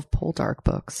 12 Poldark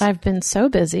books. I've been so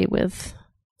busy with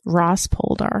Ross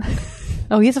Poldark.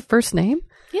 Oh, he has a first name?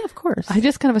 Yeah, of course. I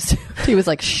just kind of assumed he was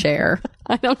like Cher.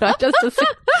 I don't know. I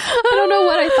don't know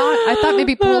what I thought. I thought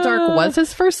maybe Poldark was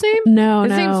his first name. No,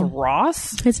 his name's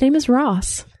Ross. His name is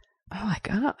Ross. Oh,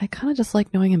 I kind of just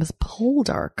like knowing him as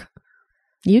Poldark.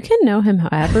 You can know him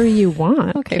however you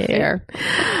want. Okay, Kate. fair.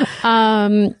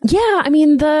 Yeah, I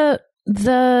mean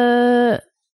the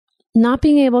not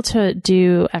being able to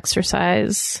do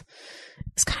exercise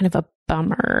is kind of a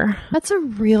bummer. That's a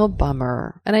real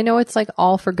bummer. And I know it's like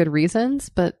all for good reasons,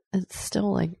 but it's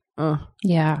still like,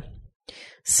 Yeah.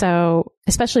 So,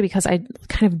 especially because I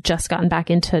kind of just gotten back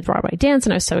into Broadway dance,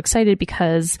 and I was so excited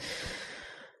because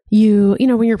you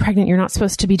know, when you're pregnant, you're not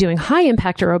supposed to be doing high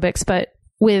impact aerobics, but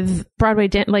with Broadway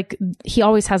dance, like he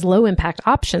always has low impact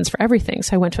options for everything.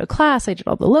 So I went to a class, I did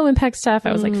all the low impact stuff.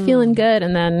 I was like feeling good.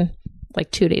 And then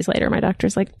like 2 days later, my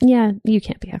doctor's like, yeah, you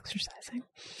can't be exercising.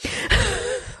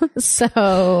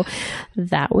 So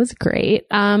that was great.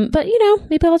 But you know,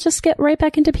 maybe I'll just get right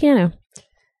back into piano.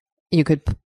 You could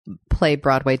play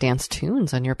Broadway dance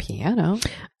tunes on your piano.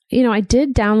 You know, I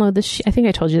did download I think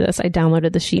I told you this. I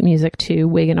downloaded the sheet music to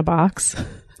Wig in a Box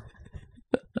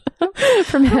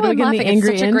from Hedwig and the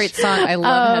Angry It's such a Inch. great song. I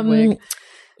love Hedwig.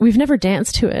 We've never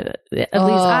danced to it. At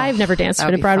least I've never danced to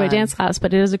it at a Broadway dance class,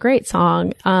 but it is a great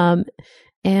song.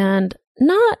 And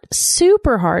not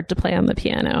super hard to play on the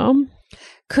piano.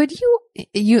 Could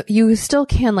you still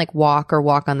can like walk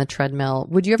on the treadmill.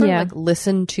 Would you ever like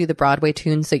listen to the Broadway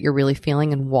tunes that you're really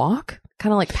feeling and walk?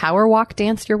 Kind of like power walk,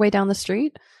 dance your way down the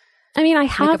street? I mean, I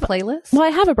have a playlist. Well,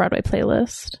 I have a Broadway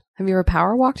playlist. Have you ever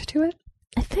power walked to it?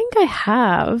 I think I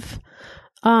have.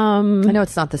 I know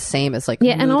it's not the same as like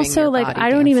and also like I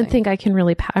don't even think I can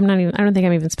really. I don't think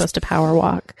I'm even supposed to power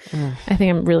walk. I think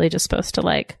I'm really just supposed to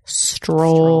like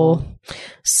stroll.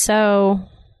 So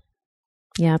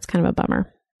yeah, it's kind of a bummer,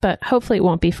 but hopefully it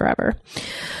won't be forever.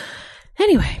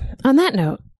 Anyway, on that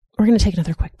note, we're going to take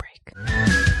another quick break.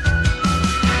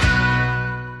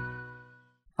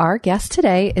 Our guest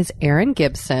today is Erin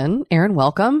Gibson. Erin,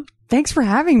 welcome. Thanks for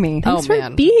having me. Thanks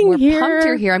for being We're here. pumped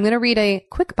you're here. I'm going to read a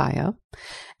quick bio.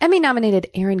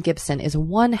 Emmy-nominated Erin Gibson is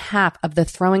one half of the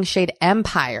Throwing Shade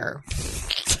empire.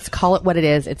 Let's call it what it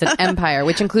is. It's an empire,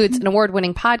 which includes an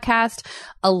award-winning podcast,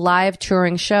 a live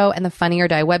touring show, and the Funny or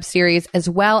Die web series, as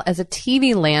well as a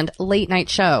TV Land late-night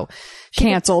show.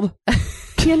 Canceled.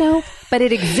 You know, but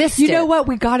it existed. You know what?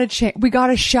 We got a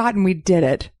shot and we did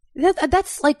it.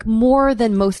 That's like more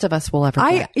than most of us will ever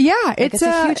get. It's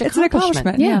a huge it's an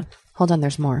accomplishment. Yeah. Hold on,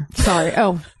 there's more. Sorry.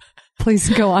 Oh, please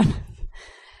go on.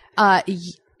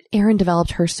 Erin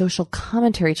developed her social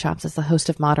commentary chops as the host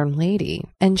of Modern Lady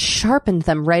and sharpened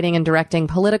them writing and directing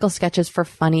political sketches for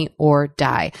Funny or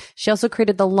Die. She also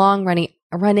created the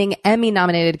long-running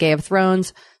Emmy-nominated Game of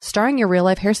Thrones, starring your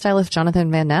real-life hairstylist,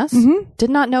 Jonathan Van Ness. Mm-hmm. Did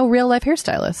not know real-life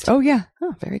hairstylist. Oh, yeah.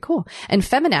 Oh, very cool. And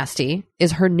Feminasty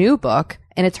is her new book,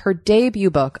 and it's her debut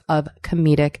book of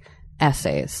comedic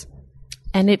essays.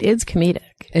 And it is comedic.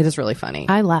 It is really funny.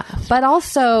 I laugh. But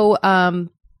also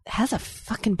has a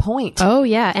fucking point. Oh,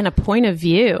 yeah. And a point of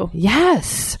view.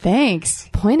 Yes. Thanks.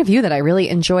 Point of view that I really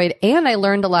enjoyed. And I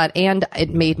learned a lot. And it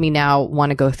made me now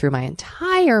want to go through my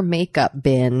entire makeup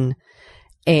bin.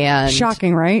 And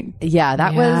shocking, right? Yeah,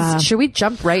 that was. Should we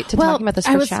jump right to talking about this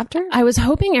first chapter? I was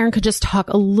hoping Erin could just talk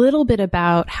a little bit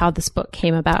about how this book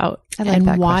came about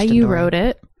and why you wrote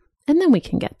it. And then we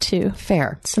can get to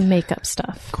some makeup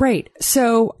stuff. Great.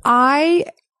 So I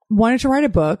wanted to write a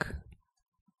book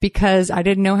because I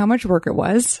didn't know how much work it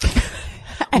was.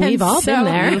 We've all been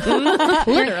there.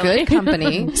 You're good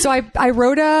company. So I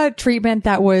wrote a treatment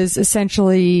that was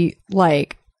essentially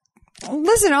like,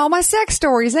 listen to all my sex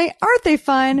stories. Aren't they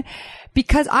fun?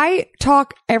 Because I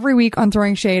talk every week on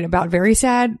Throwing Shade about very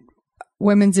sad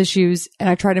women's issues, and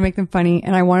I try to make them funny,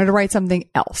 and I wanted to write something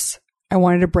else. I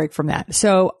wanted to break from that.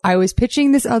 So I was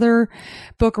pitching this other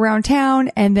book around town,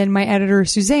 and then my editor,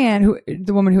 Suzanne,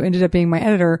 the woman who ended up being my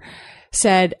editor,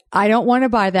 said, I don't want to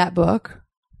buy that book.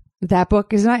 That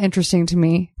book is not interesting to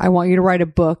me. I want you to write a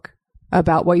book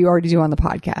about what you already do on the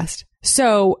podcast.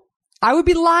 So I would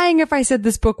be lying if I said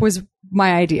this book was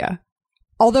my idea.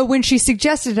 Although when she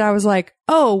suggested it, I was like,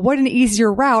 oh, what an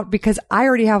easier route because I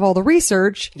already have all the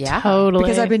research. Yeah, totally.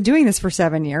 Because I've been doing this for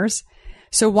 7 years.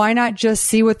 So why not just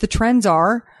see what the trends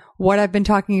are, what I've been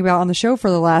talking about on the show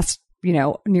for the last,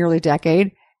 nearly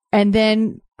decade, and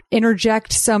then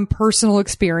interject some personal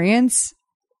experience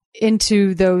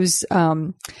into those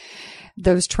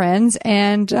trends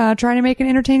and try to make an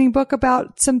entertaining book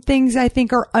about some things I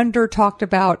think are under talked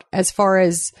about as far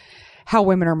as how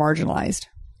women are marginalized.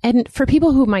 And for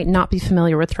people who might not be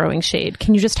familiar with Throwing Shade,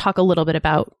 can you just talk a little bit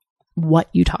about what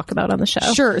you talk about on the show?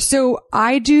 Sure. So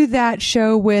I do that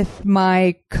show with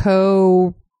my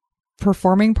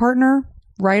co-performing partner,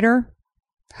 writer,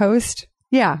 host.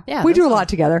 Yeah, we do a lot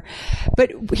together.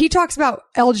 But he talks about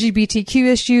LGBTQ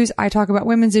issues. I talk about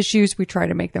women's issues. We try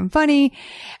to make them funny.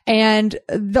 And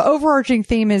the overarching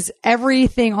theme is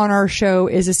everything on our show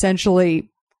is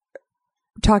essentially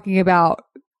talking about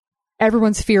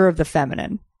everyone's fear of the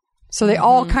feminine. So they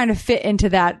all kind of fit into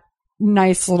that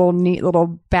nice little, neat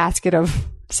little basket of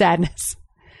sadness.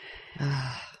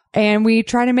 And we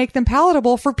try to make them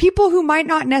palatable for people who might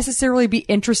not necessarily be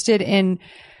interested in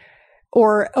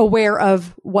or aware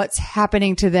of what's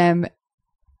happening to them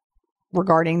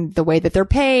regarding the way that they're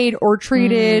paid or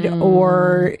treated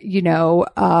or,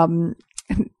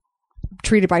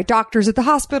 treated by doctors at the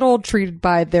hospital, treated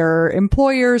by their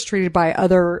employers, treated by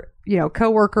other,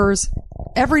 coworkers,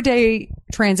 everyday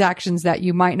transactions that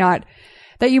you might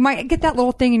get that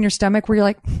little thing in your stomach where you're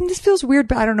like, this feels weird,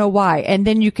 but I don't know why. And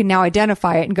then you can now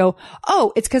identify it and go,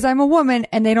 oh, it's because I'm a woman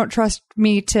and they don't trust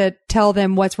me to tell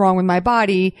them what's wrong with my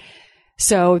body.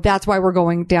 So that's why we're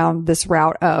going down this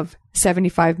route of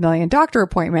 75 million doctor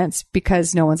appointments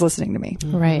because no one's listening to me.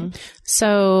 Right.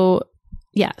 So,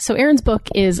 yeah. So Erin's book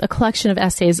is a collection of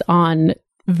essays on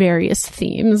various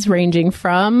themes ranging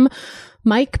from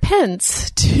Mike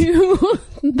Pence to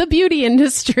the beauty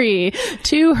industry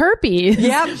to herpes.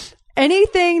 Yep.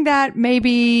 Anything that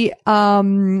maybe is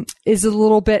a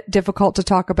little bit difficult to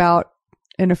talk about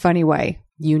in a funny way.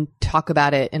 You talk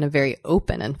about it in a very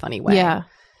open and funny way. Yeah.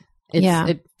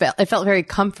 It felt very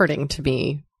comforting to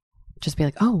me. Just be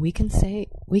like, oh, we can say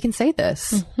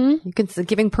this. You can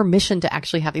giving permission to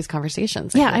actually have these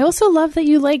conversations. Yeah. I also love that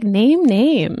you name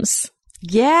names.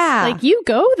 Yeah. Like you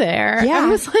go there. Yeah. I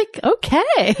was like,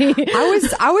 okay.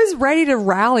 I was ready to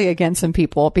rally against some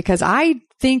people because I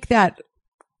think that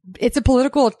it's a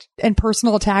political and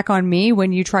personal attack on me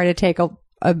when you try to take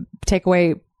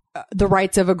away the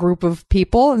rights of a group of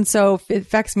people. And so if it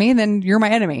affects me, then you're my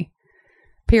enemy.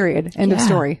 Period. End of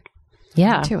story.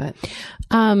 Yeah. To it.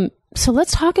 So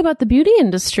let's talk about the beauty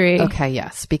industry. Okay.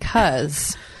 Yes.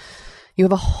 Because you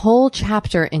have a whole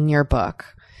chapter in your book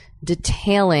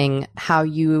detailing how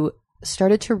you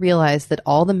started to realize that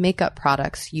all the makeup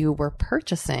products you were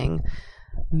purchasing,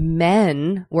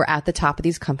 men were at the top of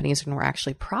these companies and were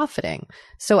actually profiting.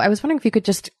 So I was wondering if you could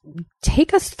just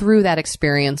take us through that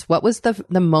experience. What was the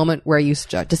moment where you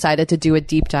decided to do a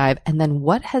deep dive? And then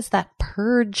what has that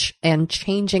purge and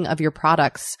changing of your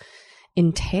products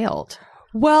entailed?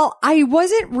 Well, I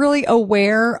wasn't really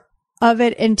aware of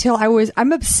it until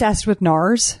I'm obsessed with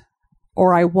NARS,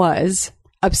 or I was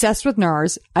obsessed with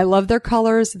NARS. I love their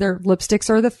colors. Their lipsticks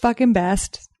are the fucking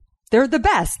best. They're the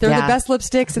best. They're the best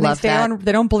lipsticks and Love they stay that. on,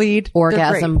 they don't bleed.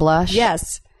 Orgasm blush.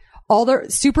 Yes. All they're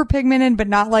super pigmented, but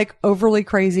not overly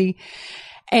crazy.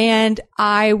 And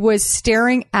I was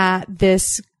staring at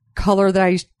this color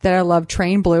that I love,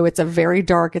 Train Blue. It's a very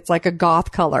dark, it's like a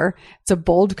goth color. It's a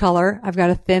bold color. I've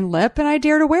got a thin lip and I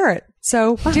dare to wear it.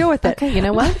 So deal with it. Okay. You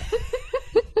know what?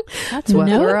 That's what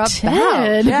we're about.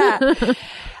 Yeah.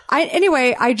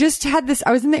 I just had this,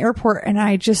 I was in the airport and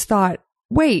I just thought,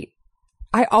 wait,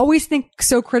 I always think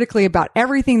so critically about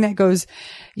everything that goes,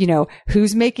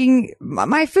 who's making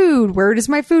my food? Where does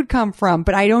my food come from?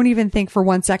 But I don't even think for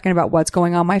 1 second about what's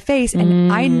going on my face.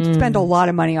 And I spend a lot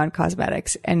of money on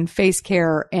cosmetics and face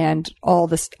care and all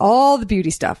the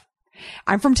beauty stuff.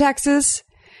 I'm from Texas.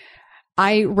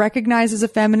 I recognize as a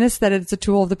feminist that it's a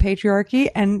tool of the patriarchy.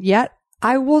 And yet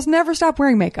I will never stop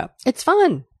wearing makeup. It's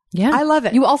fun. Yeah. I love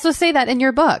it. You also say that in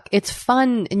your book. It's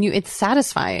fun and it's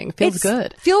satisfying. It feels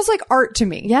good. Feels like art to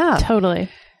me. Yeah. Totally.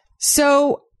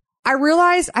 So I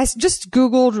realized I just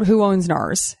Googled who owns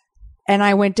NARS and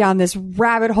I went down this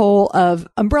rabbit hole of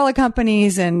umbrella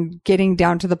companies and getting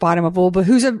down to the bottom of, well, but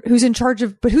who's in charge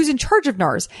of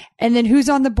NARS? And then who's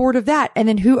on the board of that? And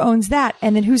then who owns that?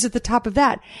 And then who's at the top of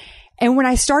that? And when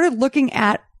I started looking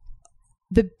at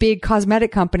the big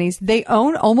cosmetic companies, they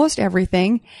own almost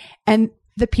everything. And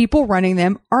the people running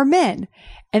them are men.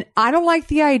 And I don't like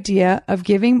the idea of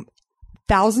giving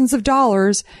thousands of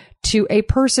dollars to a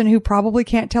person who probably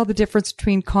can't tell the difference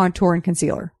between contour and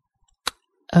concealer.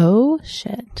 Oh,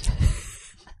 shit.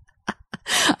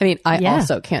 I mean, I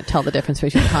also can't tell the difference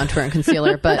between contour and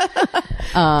concealer, but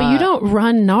you don't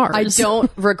run NARS. I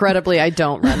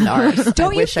don't run NARS.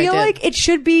 Don't you feel like it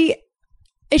should be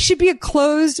a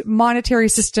closed monetary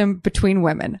system between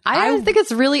women? I think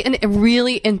it's really a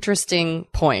really interesting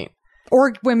point.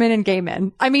 Or women and gay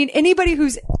men. I mean, anybody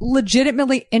who's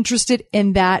legitimately interested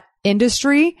in that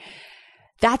industry,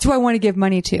 That's who I want to give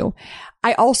money to.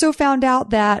 I also found out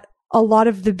that a lot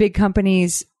of the big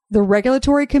companies, the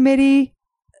regulatory committee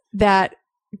that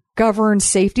governs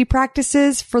safety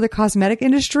practices for the cosmetic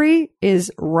industry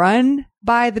is run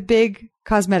by the big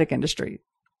cosmetic industry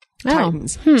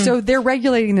titans. So they're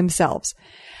regulating themselves.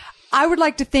 I would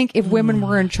like to think if women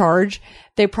were in charge,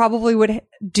 they probably would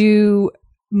be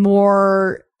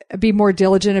more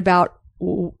diligent about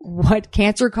what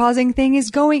cancer causing thing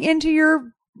is going into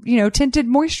your, tinted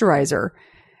moisturizer.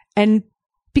 And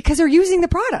because they're using the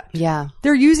product. Yeah.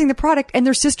 They're using the product, and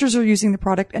their sisters are using the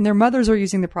product, and their mothers are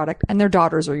using the product, and their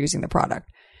daughters are using the product.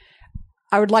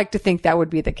 I would like to think that would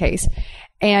be the case.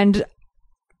 And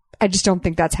I just don't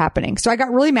think that's happening. So I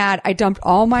got really mad. I dumped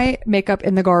all my makeup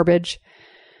in the garbage.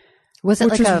 Was it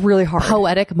which like was a really hard.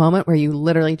 poetic moment where you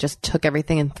literally just took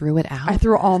everything and threw it out? I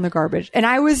threw it all in the garbage, and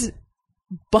I was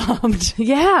bummed.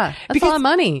 Yeah. That's a lot of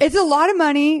money. It's a lot of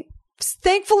money.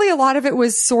 Thankfully, a lot of it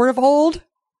was sort of old.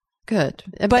 Good.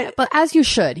 But as you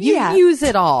should. You use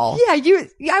it all. Yeah, I want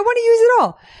to use it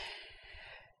all.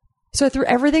 So I threw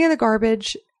everything in the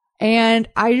garbage, and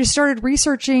I just started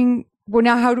researching, well,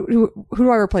 now who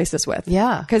do I replace this with?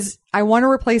 Yeah. Because I want to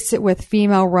replace it with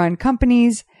female-run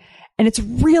companies, and it's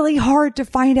really hard to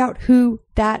find out who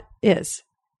that is,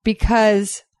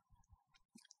 because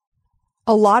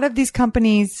a lot of these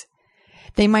companies,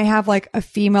 they might have like a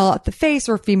female at the face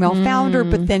or a female founder,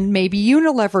 but then maybe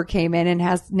Unilever came in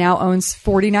and now owns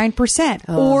 49%.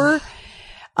 Or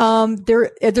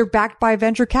they're backed by a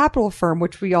venture capital firm,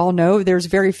 which we all know there's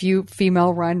very few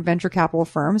female run venture capital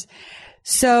firms.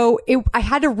 So I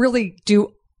had to really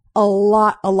do a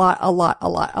lot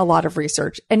of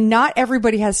research, and not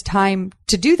everybody has time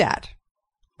to do that.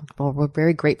 Well, we're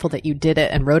very grateful that you did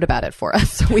it and wrote about it for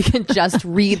us, so we can just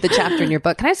read the chapter in your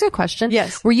book. Can I ask you a question?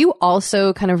 Yes. Were you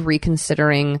also kind of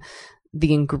reconsidering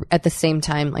at the same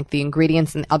time, like the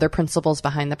ingredients and other principles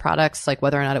behind the products, like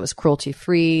whether or not it was cruelty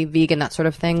free, vegan, that sort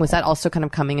of thing? Was that also kind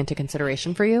of coming into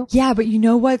consideration for you? Yeah, but you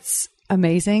know what's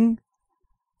amazing?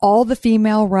 All the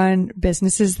female run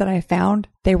businesses that I found,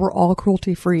 they were all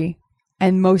cruelty free,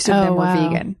 and most of them were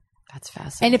vegan. That's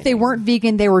fascinating. And if they weren't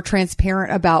vegan, they were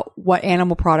transparent about what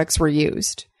animal products were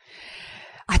used.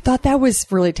 I thought that was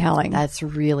really telling. That's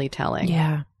really telling.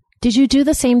 Yeah. Did you do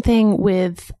the same thing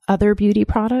with other beauty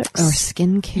products? Or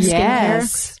skincare?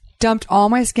 Yes. Dumped all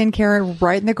my skincare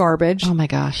right in the garbage. Oh my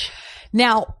gosh.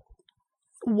 Now,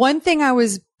 one thing I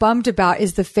was bummed about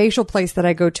is the facial place that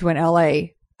I go to in LA,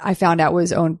 I found out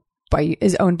is owned by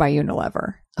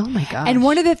Unilever. Oh my gosh. And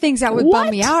one of the things that would bum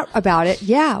me out about it,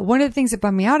 one of the things that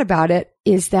bum me out about it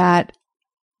is that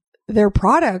their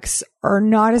products are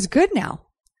not as good now.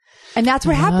 And that's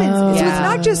what happens. So it's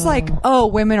not just like,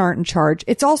 women aren't in charge.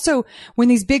 It's also when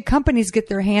these big companies get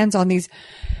their hands on these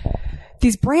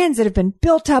brands that have been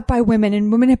built up by women,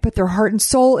 and women have put their heart and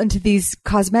soul into these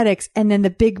cosmetics. And then the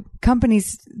big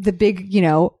companies, the big,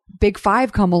 big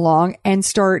five come along and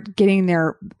start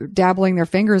dabbling their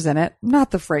fingers in it.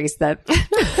 Not the phrase that,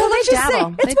 well, let's just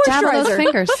say it's they dabble those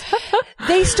fingers.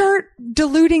 They start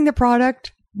diluting the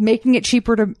product, making it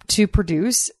cheaper to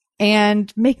produce,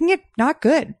 and making it not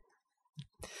good.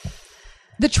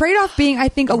 The trade-off being, I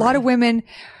think a lot of women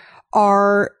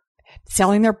are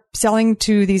selling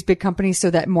to these big companies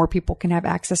so that more people can have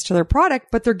access to their product,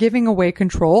 but they're giving away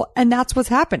control, and that's what's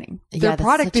happening. Their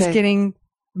product is getting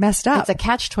messed up. It's a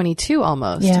catch-22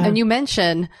 almost. Yeah. And you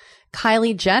mentioned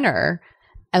Kylie Jenner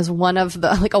as one of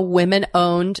the, like, a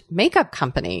women-owned makeup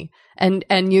company. And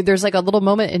there's like a little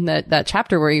moment in that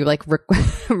chapter where you like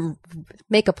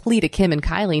make a plea to Kim and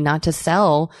Kylie not to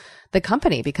sell the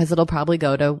company because it'll probably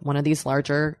go to one of these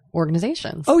larger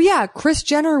organizations. Oh yeah. Kris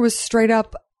Jenner was straight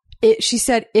up. She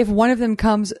said, if one of them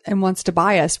comes and wants to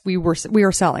buy us, we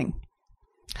are selling.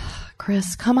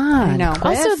 Kris, come on. I know.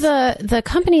 Also, the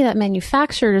company that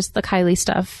manufactures the Kylie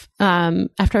stuff,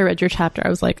 after I read your chapter, I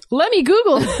was like, let me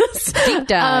Google this. Deep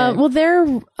dive. Well,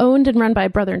 they're owned and run by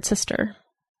brother and sister.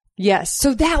 Yes.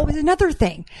 So that was another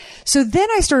thing. So then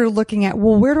I started looking at,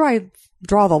 well, where do I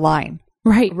draw the line?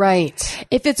 Right. Right.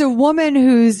 If it's a woman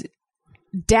whose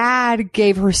dad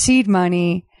gave her seed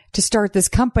money to start this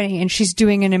company and she's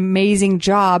doing an amazing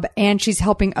job and she's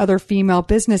helping other female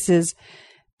businesses,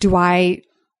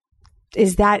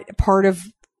 is that part of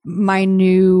my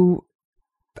new,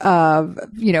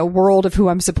 world of who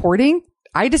I'm supporting?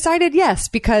 I decided yes,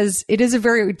 because it is a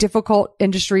very difficult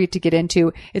industry to get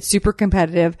into. It's super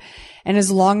competitive. And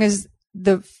as long as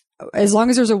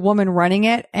there's a woman running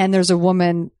it and there's a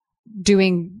woman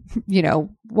doing,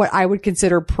 what I would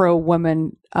consider pro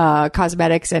woman,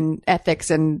 cosmetics and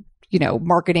ethics and,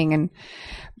 marketing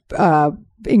and,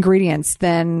 ingredients,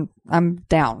 then I'm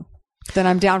down. Then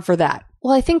I'm down for that.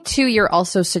 Well, I think too, you're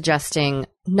also suggesting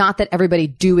not that everybody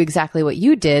do exactly what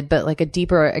you did, but like a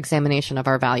deeper examination of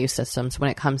our value systems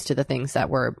when it comes to the things that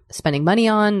we're spending money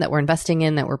on, that we're investing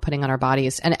in, that we're putting on our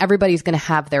bodies. And everybody's going to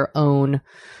have their own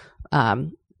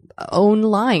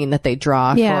line that they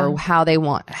draw for how they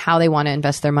want to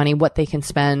invest their money, what they can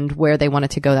spend, where they want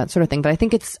it to go, that sort of thing. But I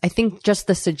think just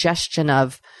the suggestion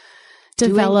of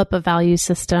develop a value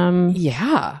system.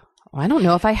 Yeah. I don't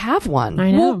know if I have one.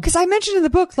 I know. Well, because I mentioned in the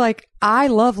book, like, I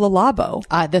love Le Labo.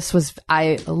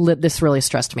 This really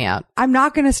stressed me out. I'm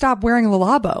not going to stop wearing Le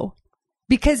Labo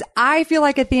because I feel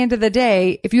like at the end of the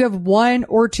day, if you have one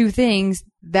or two things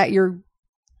that you're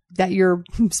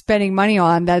spending money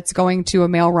on that's going to a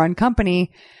male-run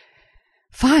company,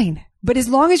 fine. But as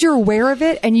long as you're aware of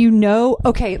it and you know,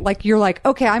 okay, like you're like,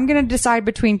 okay, I'm going to decide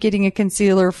between getting a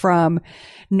concealer from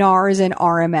NARS and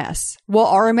RMS. Well,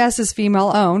 RMS is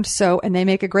female owned, and they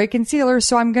make a great concealer,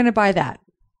 so I'm going to buy that.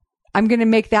 I'm going to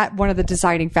make that one of the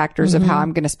deciding factors of how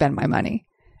I'm going to spend my money.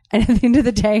 And at the end of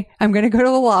the day, I'm going to go to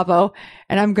Le Labo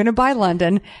and I'm going to buy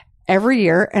London every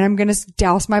year and I'm going to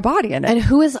douse my body in it. And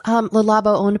who is Le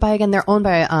Labo owned by again? They're owned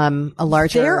by a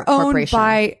larger corporation. They're owned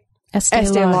by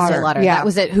Estee Lauder. Yeah. That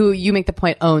was it. Who you make the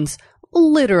point owns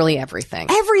literally everything.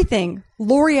 Everything.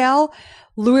 L'Oreal,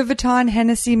 Louis Vuitton,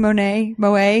 Hennessy,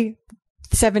 Moet,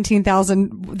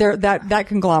 17,000. That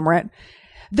conglomerate.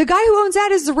 The guy who owns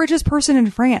that is the richest person in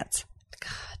France.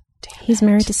 God damn. He's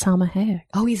married to Salma Hayek.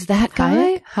 Oh, he's that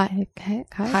guy?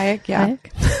 Hayek, yeah.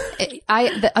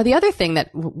 The other thing that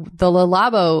the Le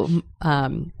Labo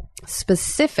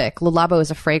specific, Le Labo is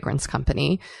a fragrance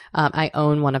company. I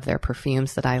own one of their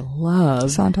perfumes that I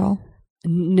love. Santal.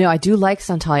 No, I do like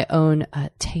Santal. I own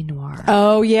Thé Noir.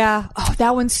 Oh, yeah. Oh,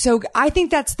 that one's so good. I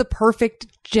think that's the perfect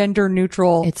gender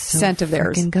neutral scent of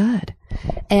theirs. It's so good.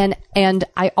 And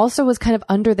I also was kind of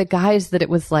under the guise that it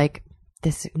was like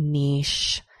this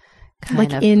niche kind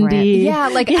like of indie. brand. Yeah,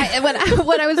 like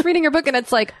when I was reading your book and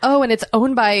it's like, oh, and it's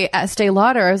owned by Estee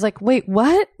Lauder. I was like, wait,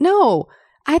 what? No.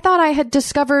 I thought I had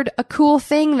discovered a cool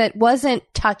thing that wasn't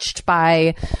touched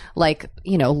by like,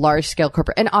 large scale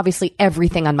corporate. And obviously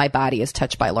everything on my body is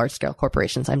touched by large scale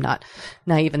corporations. I'm not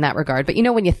naive in that regard. But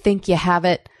when you think you have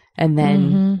it and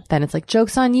then it's like,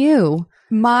 joke's on you.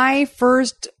 My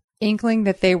first inkling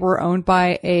that they were owned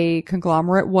by a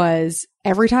conglomerate was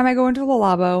every time I go into Le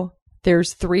Labo,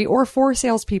 there's 3 or 4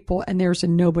 salespeople and there's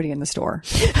nobody in the store.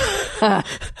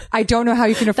 I don't know how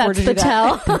you can afford to do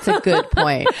that. That's a good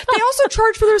point. They also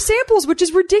charge for their samples, which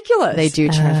is ridiculous. They do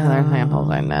charge for their samples.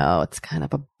 I know. It's kind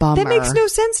of a bummer. That makes no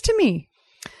sense to me.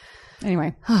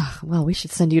 Anyway. Well, we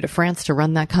should send you to France to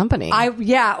run that company.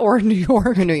 Or New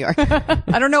York. New York.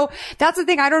 I don't know. That's the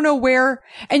thing. I don't know where,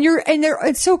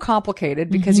 it's so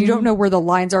complicated because you don't know where the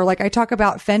lines are. Like I talk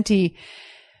about Fenty.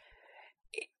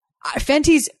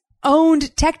 Fenty's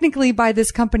owned technically by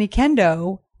this company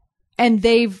Kendo, and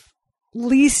Rihanna's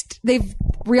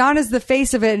the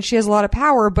face of it and she has a lot of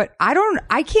power, but I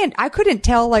couldn't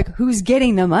tell like who's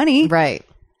getting the money. Right.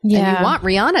 Yeah. And you want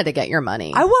Rihanna to get your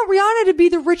money. I want Rihanna to be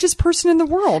the richest person in the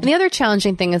world. And the other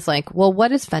challenging thing is like, well,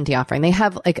 what is Fenty offering? They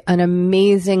have like an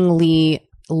amazingly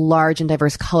large and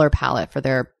diverse color palette for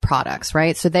their products,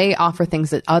 right? So they offer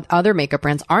things that other makeup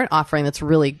brands aren't offering that's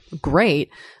really great.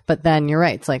 But then you're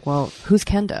right. It's like, well, who's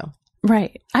Kendo?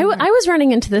 Right. I was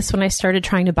running into this when I started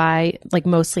trying to buy like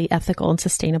mostly ethical and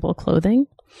sustainable clothing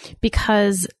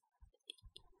because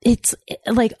it's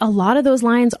like a lot of those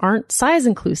lines aren't size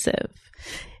inclusive,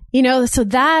 so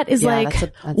that is where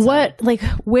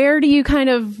do you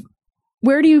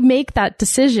make that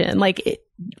decision? Like,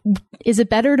 is it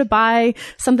better to buy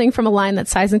something from a line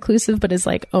that's size inclusive, but is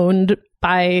like owned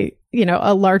by,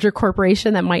 a larger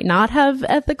corporation that might not have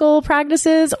ethical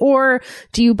practices? Or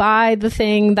do you buy the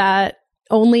thing that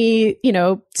only,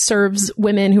 serves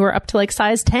women who are up to like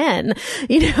size 10?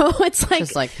 It's like,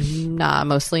 just like,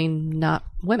 mostly not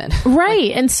women.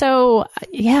 Right. And so,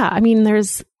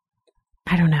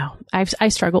 I don't know. I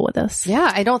struggle with this. Yeah.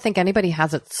 I don't think anybody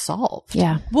has it solved.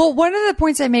 Yeah. Well, one of the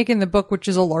points I make in the book, which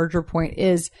is a larger point,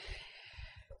 is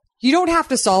you don't have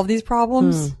to solve these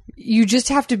problems. You just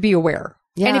have to be aware.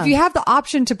 Yeah. And if you have the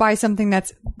option to buy something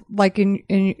that's like in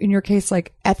your case,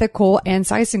 like ethical and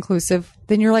size inclusive,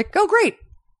 then you're like, oh, great.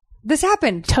 This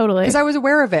happened. Totally. Because I was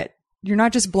aware of it. You're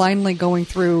not just blindly going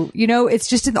through, it's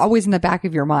just always in the back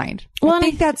of your mind. Well,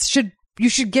 I think you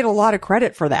should get a lot of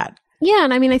credit for that. Yeah.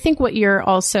 And I think what you're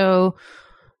also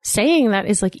saying that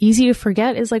is like easy to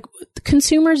forget is like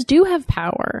consumers do have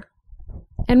power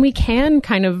and we can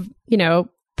kind of,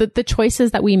 the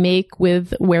choices that we make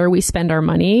with where we spend our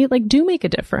money, like do make a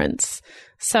difference.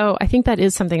 So I think that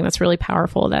is something that's really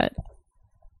powerful that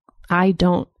I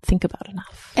don't think about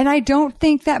enough. And I don't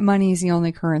think that money is the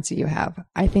only currency you have.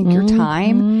 I think your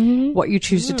time, what you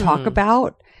choose to talk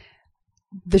about,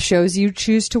 the shows you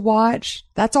choose to watch,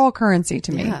 that's all currency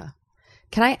to me. Yeah.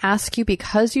 Can I ask you,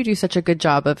 because you do such a good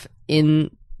job of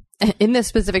in this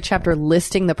specific chapter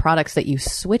listing the products that you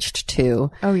switched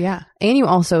to. Oh, yeah. And you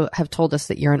also have told us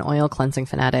that you're an oil cleansing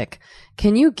fanatic.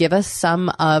 Can you give us some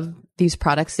of these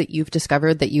products that you've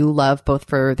discovered that you love, both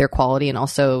for their quality and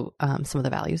also some of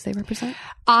the values they represent?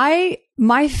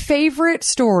 My favorite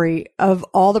story of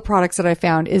all the products that I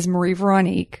found is Marie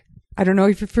Veronique. I don't know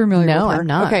if you're familiar with her. No, I'm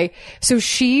not. Okay. So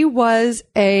she was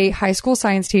a high school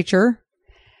science teacher,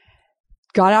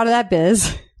 got out of that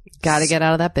biz. Got to get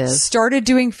out of that biz. Started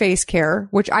doing face care,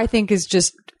 which I think is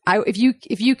just, if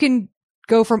you can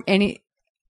go from any,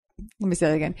 let me say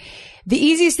that again. The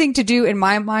easiest thing to do in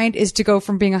my mind is to go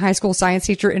from being a high school science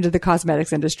teacher into the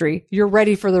cosmetics industry. You're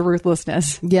ready for the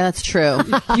ruthlessness. Yeah, that's true.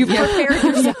 You've prepared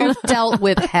yourself. You've dealt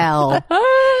with hell.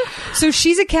 So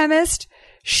she's a chemist.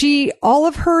 All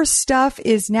of her stuff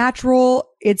is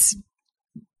natural. It's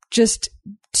just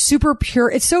super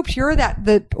pure. It's so pure that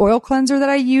the oil cleanser that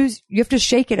I use, you have to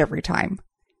shake it every time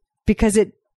because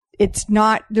it's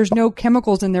not, there's no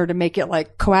chemicals in there to make it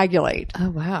like coagulate. Oh,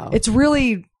 wow. It's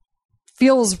really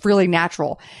feels really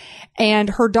natural. And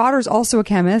her daughter's also a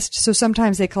chemist. So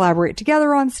sometimes they collaborate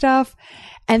together on stuff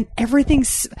and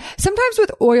everything's sometimes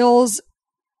with oils,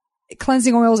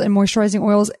 cleansing oils and moisturizing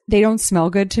oils, they don't smell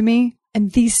good to me.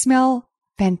 And these smell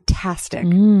fantastic.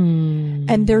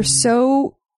 And they're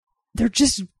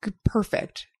just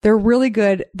perfect. They're really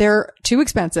good. They're too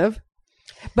expensive,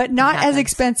 but not as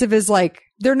expensive as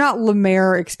they're not La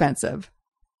Mer expensive.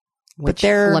 Which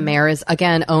La Mer is,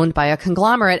 again, owned by a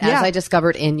conglomerate, as I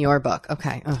discovered in your book.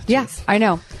 Okay. Oh, yeah, I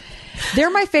know. They're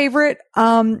my favorite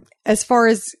as far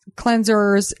as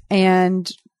cleansers, and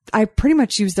I pretty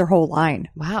much use their whole line.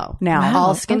 Wow. Now.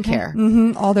 All skincare.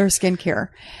 Okay. All their skincare.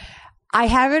 I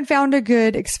haven't found a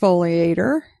good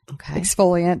exfoliator. Okay.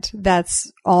 Exfoliant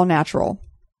that's all natural.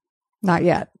 Not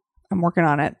yet. I'm working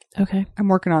on it. Okay. I'm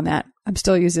working on that. I'm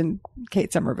still using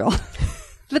Kate Somerville.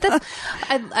 But that's,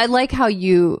 I like how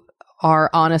you are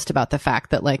honest about the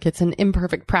fact that it's an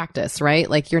imperfect practice,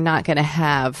 right? You're not going to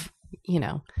have,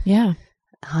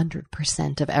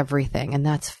 100% of everything. And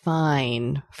that's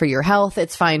fine for your health.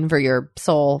 It's fine for your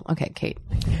soul. Okay, Kate,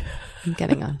 I'm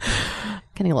getting a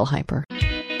little hyper.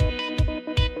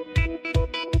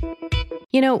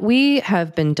 We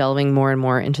have been delving more and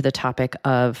more into the topic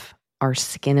of our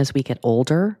skin as we get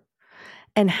older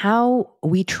and how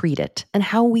we treat it and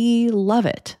how we love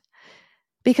it.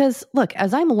 Because look,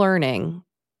 as I'm learning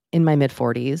in my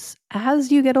mid-40s,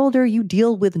 as you get older, you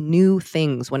deal with new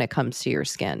things when it comes to your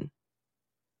skin.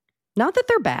 Not that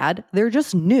they're bad, they're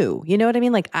just new. You know what I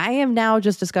mean? I am now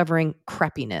just discovering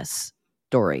crepiness,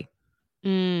 Dory.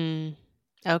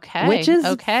 Okay. Which is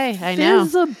I know.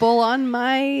 visible on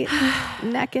my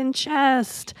neck and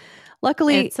chest.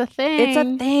 Luckily, It's a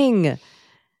thing.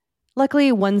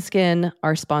 Luckily, OneSkin,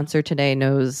 our sponsor today,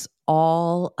 knows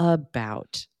all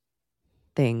about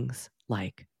things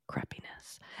like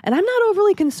crepiness. And I'm not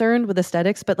overly concerned with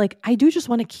aesthetics, but I do just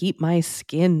want to keep my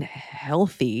skin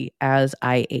healthy as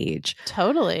I age.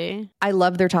 Totally. I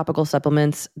love their topical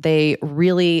supplements. They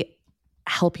really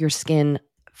help your skin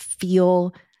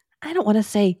feel, I don't want to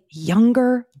say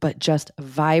younger, but just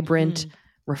vibrant,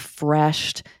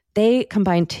 refreshed. They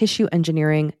combine tissue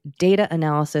engineering, data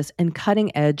analysis, and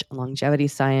cutting-edge longevity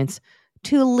science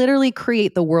to literally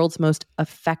create the world's most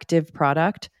effective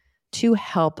product to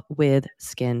help with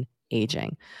skin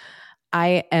aging.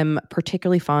 I am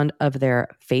particularly fond of their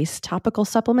face topical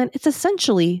supplement. It's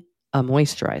essentially a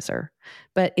moisturizer,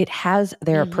 but it has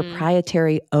their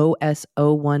proprietary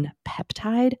OS01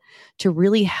 peptide to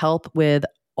really help with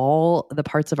all the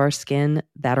parts of our skin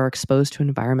that are exposed to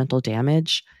environmental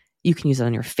damage. You can use it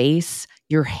on your face,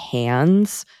 your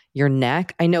hands, your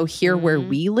neck. I know here where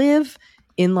we live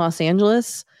in Los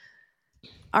Angeles,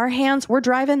 our hands, we're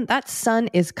driving, that sun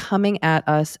is coming at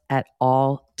us at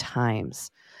all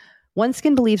times.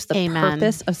 OneSkin believes the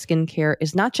purpose of skincare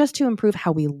is not just to improve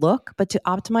how we look, but to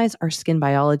optimize our skin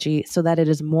biology so that it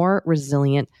is more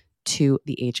resilient to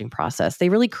the aging process. They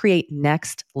really create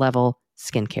next level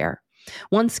skincare.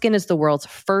 OneSkin is the world's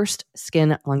first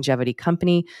skin longevity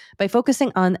company. By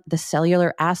focusing on the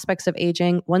cellular aspects of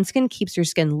aging, OneSkin keeps your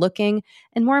skin looking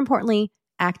and, more importantly,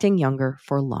 acting younger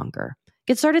for longer.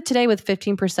 Get started today with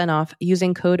 15% off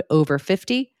using code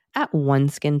OVER50 at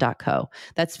oneskin.co.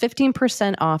 That's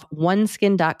 15% off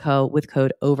oneskin.co with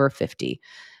code OVER50.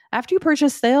 After you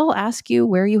purchase, they'll ask you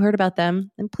where you heard about them,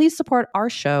 and please support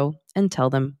our show and tell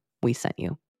them we sent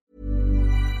you.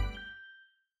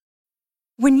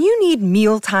 When you need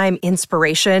mealtime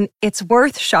inspiration, it's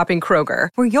worth shopping Kroger,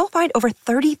 where you'll find over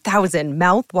 30,000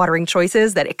 mouth-watering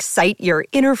choices that excite your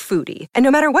inner foodie. And no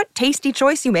matter what tasty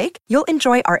choice you make, you'll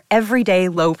enjoy our everyday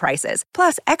low prices,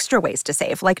 plus extra ways to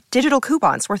save, like digital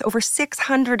coupons worth over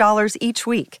 $600 each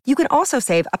week. You can also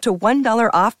save up to $1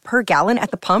 off per gallon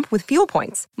at the pump with fuel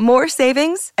points. More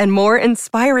savings and more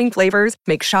inspiring flavors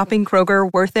make shopping Kroger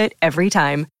worth it every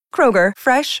time. Kroger,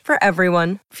 fresh for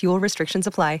everyone. Fuel restrictions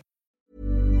apply.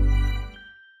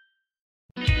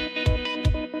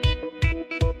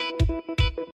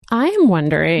 I am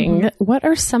wondering, what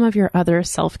are some of your other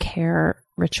self-care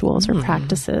rituals or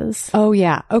practices? Oh,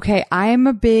 yeah. Okay. I'm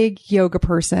a big yoga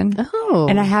person. Oh.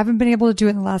 And I haven't been able to do it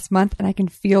in the last month, and I can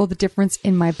feel the difference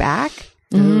in my back.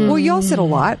 Well, y'all sit a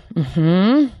lot,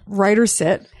 right or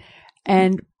sit,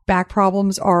 and back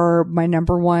problems are my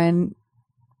number one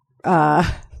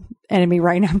enemy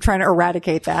right now. I'm trying to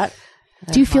eradicate that.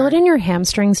 Do you feel it in your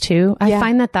hamstrings too? I Yeah.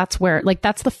 find that that's where, like,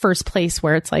 that's the first place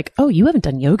where it's like, oh, you haven't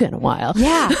done yoga in a while.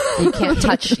 Yeah. You can't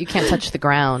touch the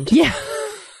ground. Yeah.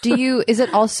 Is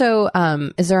it also,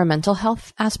 is there a mental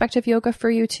health aspect of yoga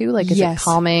for you too? Like, is it Yes.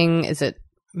 calming? Is it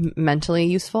mentally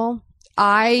useful?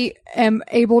 I am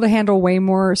able to handle way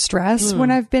more stress when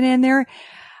I've been in there.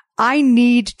 I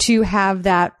need to have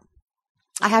that.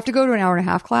 I have to go to an hour and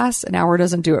a half class. An hour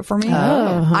doesn't do it for me.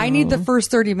 I need the first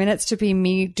 30 minutes to be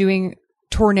me doing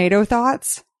tornado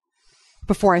thoughts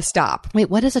before I stop. Wait,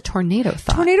 what is a tornado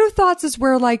thought? Tornado thoughts is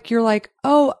where you're like, you know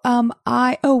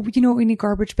what? We need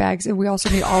garbage bags and we also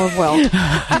need olive oil. Did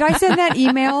I send that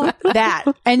email? That.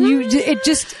 And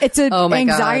it's an Oh my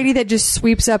anxiety that just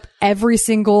sweeps up every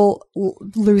single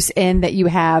loose end that you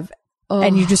have.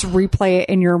 And you just replay it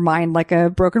in your mind like a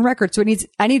broken record. So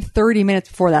I need 30 minutes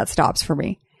before that stops for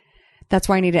me. That's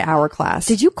why I need an hour class.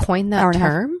 Did you coin that Hour and a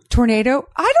half. term? Tornado?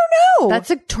 I don't know. That's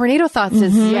a tornado thoughts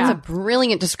is that's a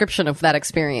brilliant description of that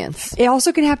experience. It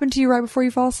also can happen to you right before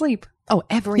you fall asleep. Oh,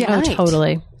 every Oh, night.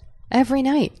 totally. Every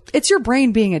night. It's your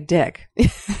brain being a dick.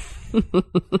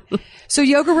 So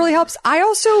yoga really helps.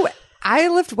 I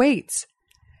lift weights,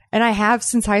 and I have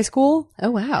since high school.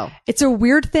 Oh, wow. It's a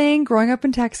weird thing growing up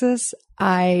in Texas.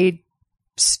 I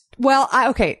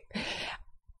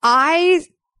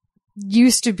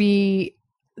used to be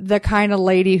the kind of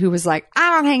lady who was like,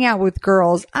 I don't hang out with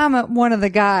girls. I'm one of the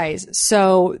guys.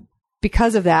 So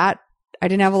because of that, I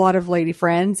didn't have a lot of lady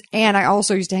friends. And I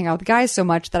also used to hang out with guys so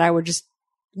much that I would just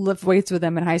lift weights with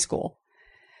them in high school.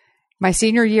 My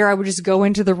senior year, I would just go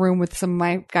into the room with some of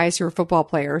my guys who were football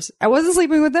players. I wasn't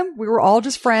sleeping with them. We were all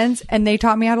just friends, and they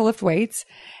taught me how to lift weights.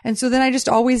 And so then I just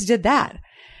always did that.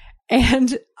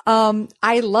 And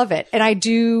I love it. And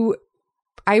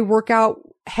I work out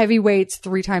heavy weights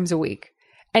 3 times a week.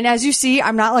 And as you see,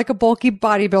 I'm not like a bulky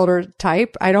bodybuilder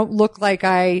type. I don't look like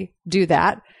I do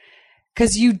that.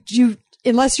 Cause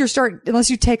unless you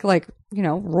take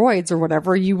roids or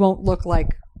whatever, you won't look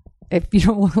like, if you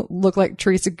don't look like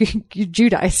Teresa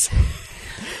Giudice.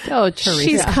 Oh, Teresa.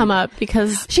 She's come up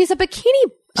because She's a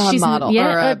bikini model.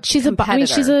 Yeah, or a she's a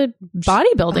competitor.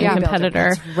 bodybuilding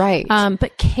competitor. That's right.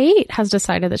 But Kate has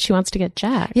decided that she wants to get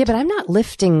jacked. Yeah, but I'm not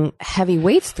lifting heavy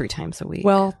weights 3 times a week.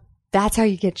 Well, that's how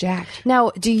you get jacked.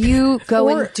 Now, do you go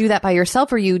and do that by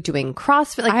yourself? Or are you doing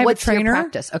CrossFit? Like, I have what's a trainer. your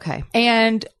practice? Okay.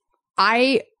 And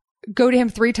I go to him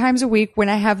 3 times a week when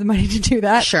I have the money to do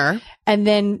that. Sure. And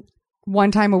then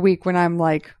 1 time a week when I'm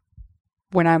looking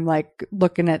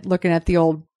at the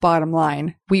old bottom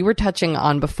line. We were touching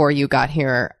on before you got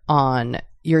here on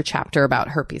your chapter about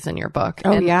herpes in your book.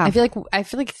 Oh, And yeah. I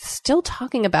feel like still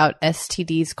talking about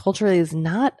STDs culturally is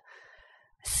I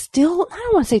don't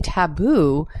want to say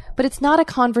taboo, but it's not a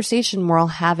conversation we're all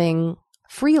having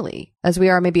freely as we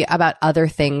are maybe about other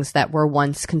things that were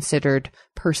once considered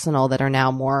personal that are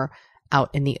now more out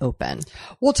in the open.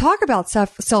 We'll talk about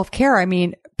self-care. I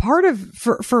mean, part of,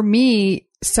 for me,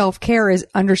 self-care is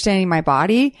understanding my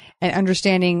body and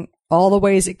understanding all the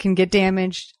ways it can get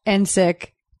damaged and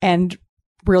sick, and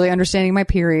really understanding my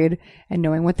period and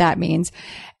knowing what that means.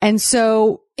 And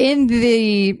so in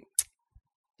the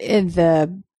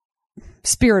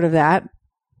spirit of that,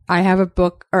 I have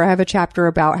a chapter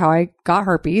about how I got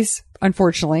herpes,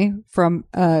 unfortunately, from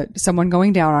someone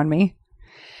going down on me.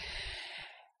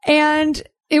 And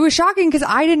it was shocking because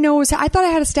I didn't know I thought I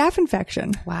had a staph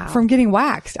infection. Wow. From getting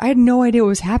waxed. I had no idea what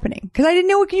was happening because I didn't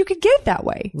know you could get it that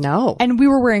way. No. And we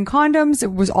were wearing condoms.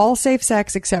 It was all safe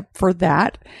sex except for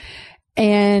that.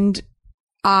 And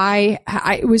I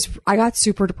got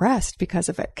super depressed because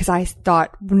of it, because I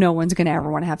thought no one's going to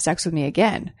ever want to have sex with me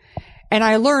again. And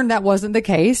I learned that wasn't the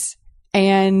case,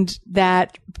 and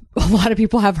that a lot of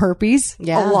people have herpes.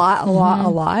 Yeah. A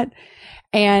lot.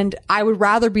 And I would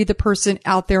rather be the person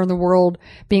out there in the world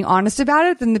being honest about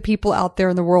it than the people out there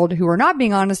in the world who are not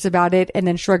being honest about it and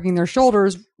then shrugging their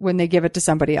shoulders when they give it to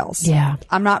somebody else. Yeah.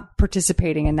 I'm not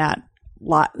participating in that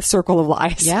circle of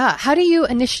lies. Yeah. How do you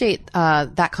initiate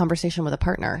that conversation with a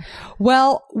partner?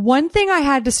 Well, one thing I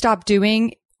had to stop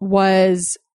doing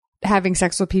was having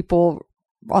sex with people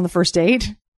on the first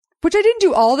date, which I didn't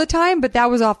do all the time, but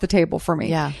that was off the table for me.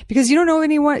 Yeah. Because you don't know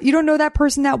anyone, you don't know that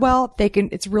person that well.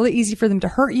 It's really easy for them to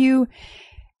hurt you.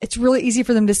 It's really easy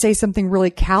for them to say something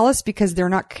really callous because they're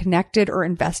not connected or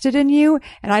invested in you.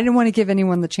 And I didn't want to give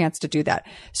anyone the chance to do that.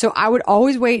 So I would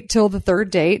always wait till the third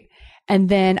date. And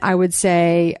then I would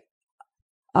say,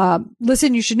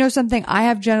 listen, you should know something. I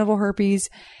have genital herpes.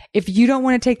 If you don't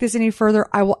want to take this any further,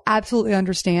 I will absolutely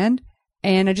understand.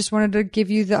 And I just wanted to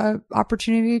give you the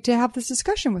opportunity to have this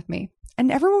discussion with me.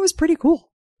 And everyone was pretty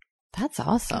cool. That's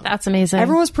awesome. That's amazing.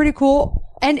 Everyone was pretty cool.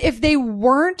 And if they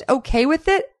weren't okay with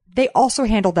it, they also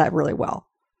handled that really well.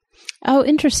 Oh,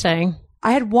 interesting.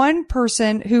 I had one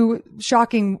person who,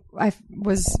 shocking,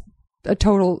 was a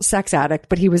total sex addict,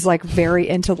 but he was like very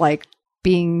into like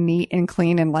being neat and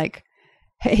clean and like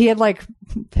he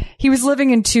was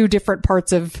living in two different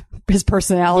parts of his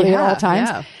personality at all times.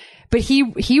 Yeah. But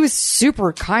he was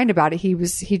super kind about it. He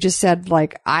just said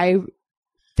like,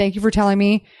 thank you for telling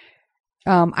me.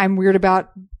 I'm weird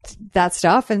about that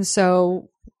stuff. And so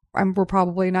we're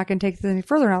probably not going to take this any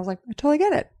further. And I was like, I totally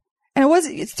get it. And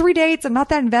it's 3 dates. I'm not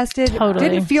that invested. Totally. It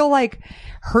didn't feel like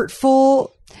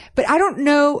hurtful, but I don't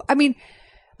know. I mean,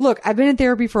 look, I've been in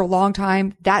therapy for a long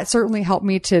time. That certainly helped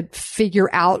me to figure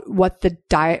out what the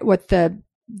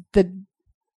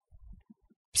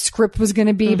script was going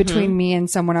to be between me and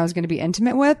someone I was going to be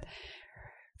intimate with,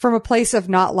 from a place of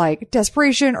not like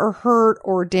desperation or hurt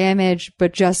or damage,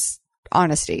 but just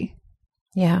honesty.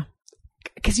 Yeah.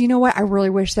 Because you know what? I really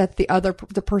wish that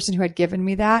the person who had given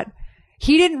me that,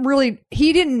 he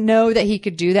didn't know that he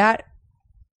could do that,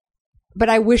 but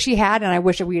I wish he had, and I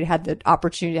wish that we had had the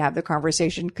opportunity to have the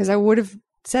conversation, because I would have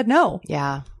said no.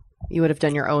 Yeah. You would have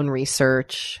done your own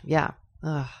research. Yeah.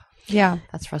 Ugh, Yeah.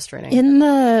 that's frustrating.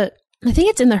 I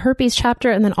think it's in the herpes chapter,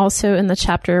 and then also in the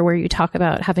chapter where you talk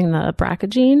about having the BRCA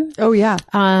gene. Oh, yeah.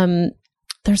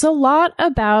 There's a lot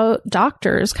about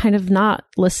doctors kind of not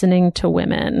listening to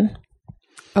women.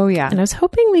 Oh, yeah. And I was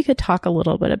hoping we could talk a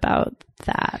little bit about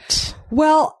that.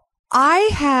 Well, I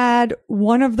had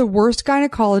one of the worst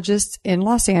gynecologists in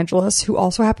Los Angeles, who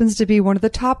also happens to be one of the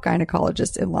top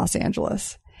gynecologists in Los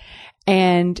Angeles.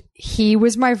 And he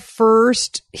was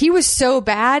he was so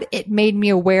bad, it made me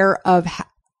aware of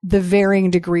the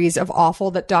varying degrees of awful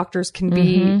that doctors can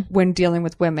be when dealing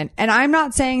with women. And I'm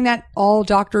not saying that all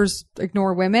doctors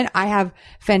ignore women. I have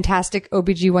fantastic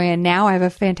OBGYN now. I have a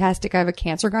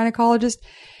cancer gynecologist.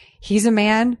 He's a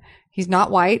man. He's not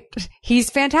white.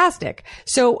 He's fantastic.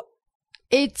 So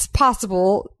it's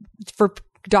possible for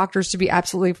doctors to be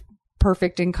absolutely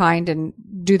perfect and kind and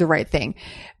do the right thing.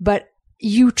 But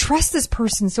you trust this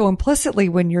person so implicitly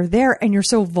when you're there, and you're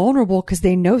so vulnerable because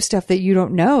they know stuff that you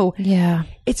don't know. Yeah.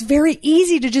 It's very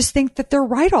easy to just think that they're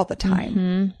right all the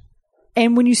time.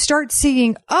 And when you start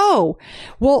seeing, oh,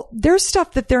 well, there's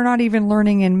stuff that they're not even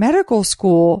learning in medical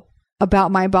school about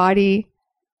my body.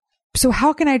 So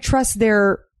how can I trust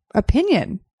their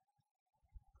opinion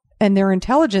and their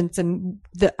intelligence and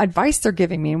the advice they're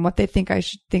giving me and what they think I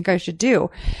should do?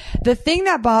 The thing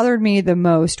that bothered me the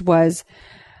most was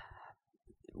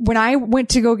when I went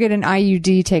to go get an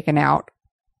IUD taken out,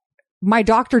 my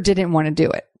doctor didn't want to do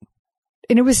it.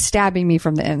 And it was stabbing me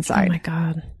from the inside. Oh my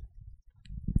God.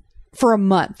 For a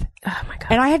month. Oh my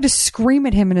God. And I had to scream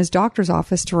at him in his doctor's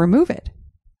office to remove it.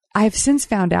 I have since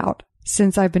found out,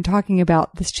 since I've been talking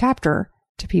about this chapter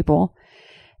to people,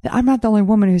 that I'm not the only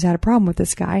woman who's had a problem with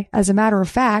this guy. As a matter of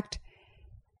fact,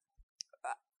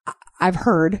 I've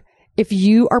heard, if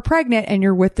you are pregnant and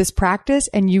you're with this practice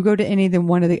and you go to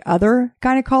one of the other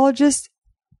gynecologists,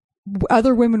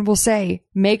 other women will say,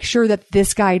 make sure that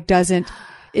this guy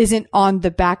isn't on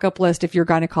the backup list if your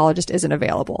gynecologist isn't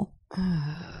available.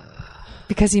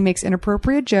 Because he makes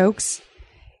inappropriate jokes.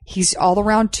 He's all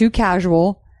around too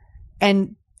casual.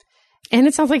 And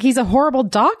it sounds like he's a horrible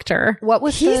doctor. What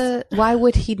was why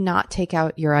would he not take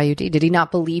out your IUD? Did he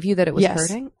not believe you that it was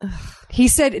hurting? He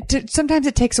said sometimes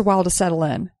it takes a while to settle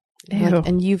in.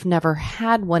 And you've never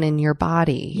had one in your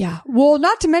body. Yeah. Well,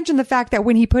 not to mention the fact that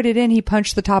when he put it in, he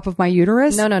punched the top of my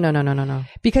uterus. No.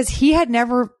 Because he had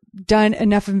never done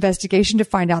enough investigation to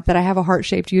find out that I have a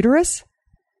heart-shaped uterus.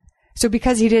 So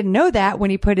because he didn't know that, when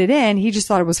he put it in, he just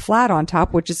thought it was flat on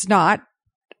top, which it's not,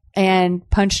 and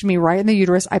punched me right in the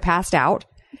uterus. I passed out.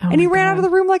 And he ran out of the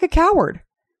room like a coward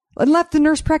and left the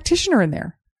nurse practitioner in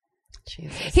there.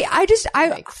 Jesus.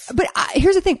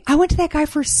 Here's the thing. I went to that guy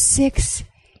for 6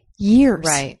 years.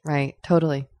 Right.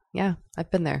 Totally. Yeah.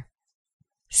 I've been there.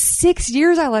 6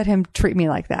 years I let him treat me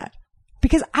like that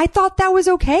because I thought that was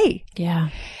okay. Yeah.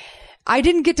 I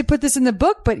didn't get to put this in the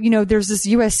book, but there's this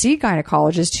USC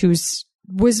gynecologist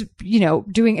was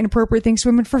doing inappropriate things to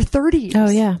women for 30 years. Oh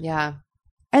yeah. Yeah.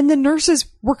 And the nurses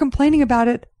were complaining about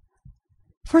it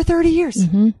for 30 years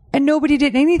and nobody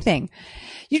did anything.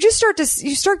 You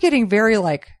start getting very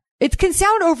it can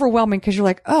sound overwhelming because you're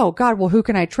like, oh God, well, who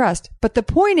can I trust? But the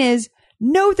point is,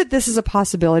 know that this is a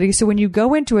possibility. So when you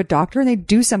go into a doctor and they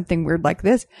do something weird like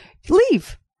this,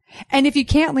 leave. And if you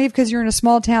can't leave because you're in a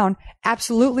small town,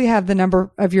 absolutely have the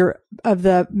number of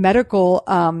the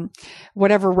medical,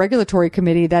 whatever regulatory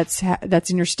committee that's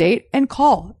in your state and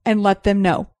call and let them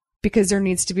know. Because there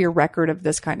needs to be a record of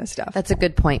this kind of stuff. That's a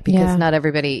good point because not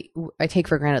everybody, I take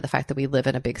for granted the fact that we live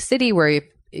in a big city where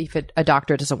if a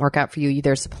doctor doesn't work out for you,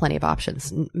 there's plenty of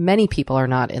options. Many people are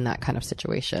not in that kind of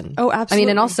situation. Oh, absolutely.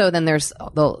 And also then there's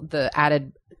the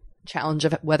added challenge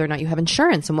of whether or not you have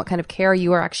insurance and what kind of care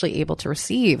you are actually able to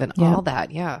receive and all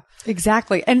that. Yeah.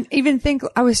 Exactly. And even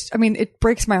it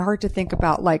breaks my heart to think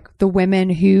about the women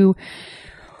who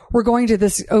were going to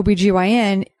this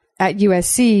OBGYN at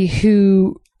USC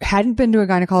who hadn't been to a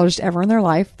gynecologist ever in their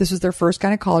life. This was their first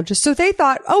gynecologist. So they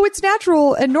thought, oh, it's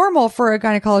natural and normal for a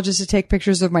gynecologist to take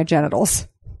pictures of my genitals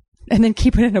and then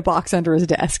keep it in a box under his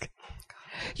desk.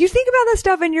 You think about this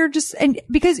stuff and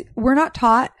because we're not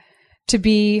taught to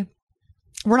be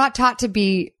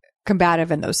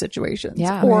combative in those situations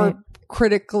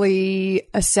critically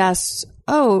assess,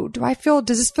 oh, does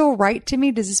this feel right to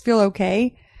me? Does this feel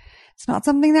okay? It's not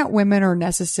something that women are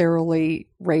necessarily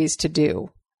raised to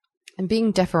do. And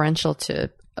being deferential to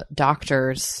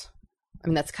doctors,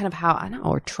 that's kind of how, I don't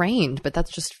know, we're trained, but that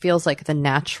just feels like the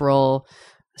natural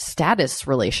status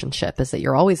relationship is that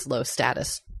you're always low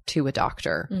status to a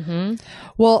doctor. Mm-hmm.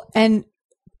 Well, and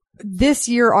this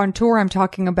year on tour, I'm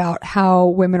talking about how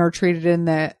women are treated in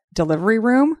the delivery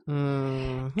room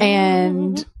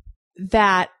and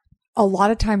that a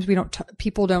lot of times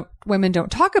women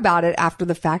don't talk about it after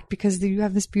the fact because you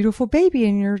have this beautiful baby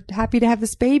and you're happy to have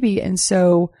this baby. And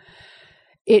so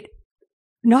it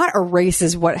not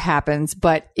erases what happens,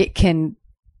 but it can,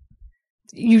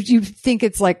 you think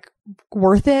it's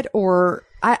worth it or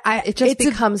it just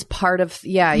becomes part of,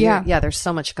 there's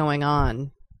so much going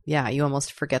on. Yeah. You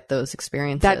almost forget those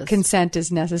experiences. That consent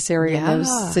is necessary in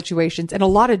those situations. And a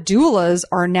lot of doulas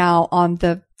are now on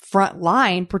the front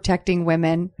line protecting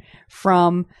women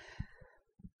from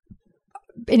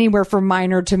anywhere from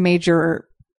minor to major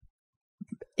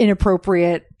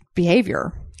inappropriate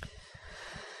behavior.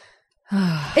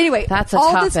 Anyway, that's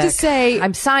all topic. this to say,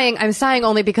 I'm sighing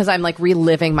only because I'm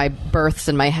reliving my births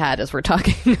in my head as we're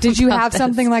talking. Did you have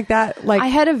something like that? I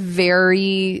had a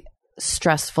very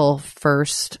stressful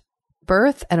first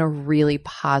birth and a really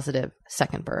positive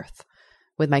second birth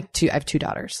with I have two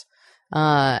daughters.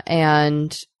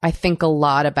 And I think a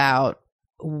lot about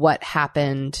what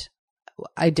happened.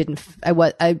 I didn't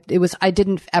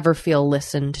ever feel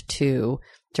listened to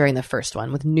during the first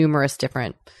one with numerous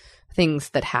different things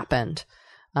that happened,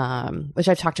 which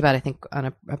I've talked about, I think, on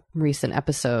a recent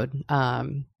episode.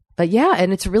 But yeah,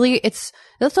 and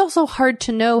it's also hard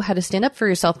to know how to stand up for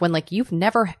yourself when you've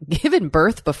never given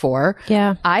birth before.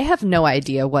 Yeah. I have no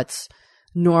idea what's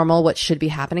normal, what should be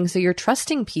happening. So you're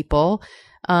trusting people.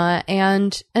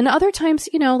 And other times,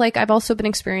 I've also been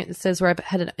experiences where I've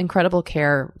had incredible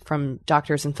care from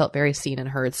doctors and felt very seen and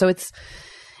heard. So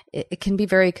it can be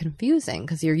very confusing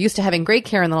because you're used to having great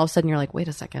care and then all of a sudden you're like, wait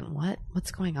a second,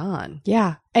 what's going on?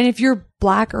 Yeah. And if you're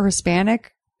Black or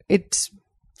Hispanic, it's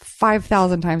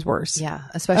 5,000 times worse. Yeah.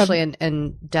 Especially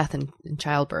in death and in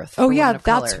childbirth. Oh yeah.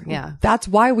 That's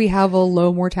why we have a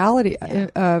low mortality,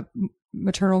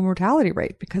 maternal mortality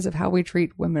rate because of how we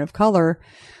treat women of color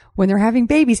when they're having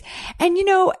babies. And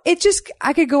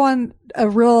I could go on a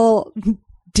real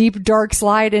deep, dark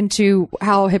slide into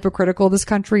how hypocritical this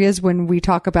country is when we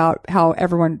talk about how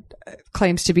everyone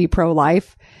claims to be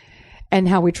pro-life and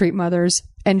how we treat mothers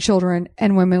and children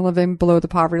and women living below the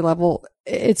poverty level.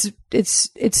 It's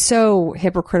so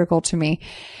hypocritical to me.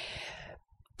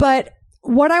 But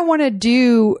what I want to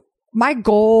do, my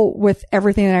goal with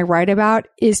everything that I write about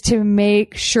is to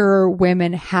make sure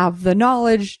women have the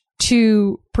knowledge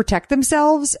to protect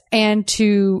themselves and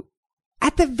to,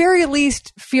 at the very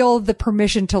least, feel the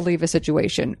permission to leave a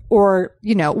situation or,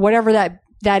 whatever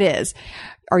that is.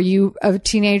 Are you a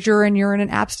teenager and you're in an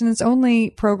abstinence only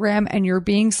program and you're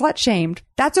being slut shamed?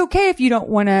 That's okay if you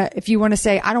want to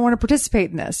say, I don't want to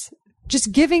participate in this.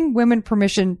 Just giving women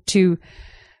permission to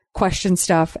question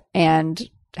stuff and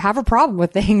have a problem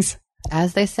with things.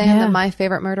 As they say in the My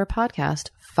Favorite Murder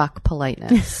podcast, fuck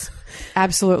politeness.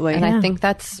 Absolutely. And I think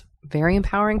that's very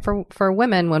empowering for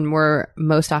women when we're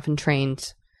most often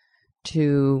trained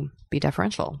to be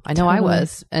deferential. I know I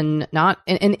was, and not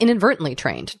inadvertently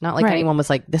trained. Not like anyone was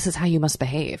like, this is how you must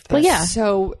behave. Well, yeah.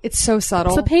 So it's so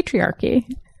subtle. It's the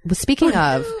patriarchy. Well, speaking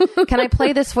of, can I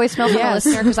play this voicemail from a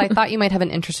listener? Because I thought you might have an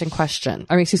interesting question.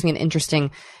 Or excuse me, an interesting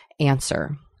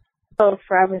answer. So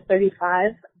Forever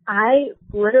 35, I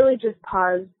literally just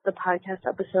paused the podcast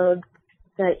episode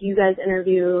that you guys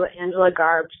interview Angela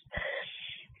Garbs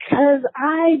because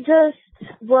I just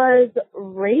was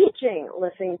raging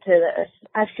listening to this.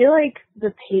 I feel like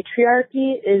the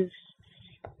patriarchy is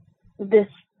this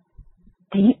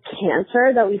deep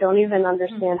cancer that we don't even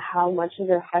understand how much it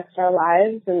affects our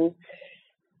lives, and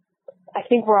I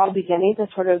think we're all beginning to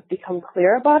sort of become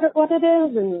clear about it, what it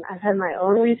is, and I've had my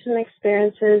own recent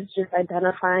experiences just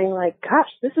identifying like, gosh,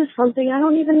 this is something I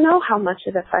don't even know how much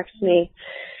it affects me.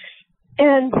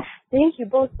 And thank you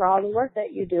both for all the work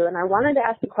that you do. And I wanted to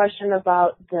ask a question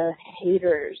about the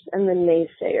haters and the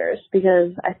naysayers,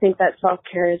 because I think that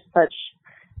self-care is such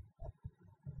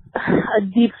a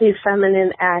deeply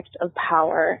feminine act of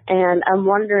power. And I'm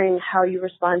wondering how you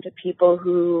respond to people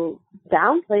who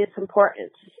downplay its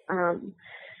importance.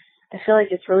 I feel like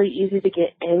it's really easy to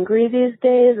get angry these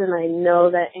days, and I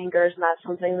know that anger is not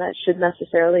something that should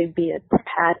necessarily be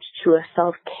attached to a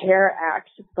self-care act,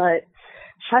 but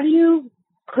how do you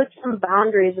put some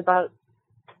boundaries about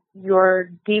your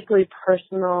deeply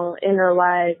personal inner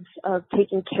lives of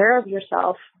taking care of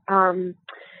yourself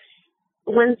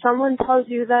when someone tells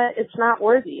you that it's not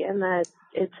worthy and that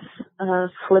it's a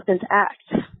flippant act?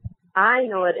 I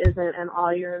know it isn't, and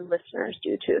all your listeners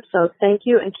do too. So thank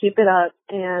you, and keep it up,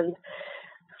 and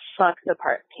fuck the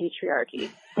part patriarchy.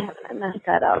 Damn it, I messed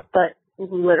that up. But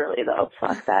literally though,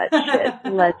 fuck that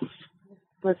shit.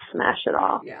 Let's smash it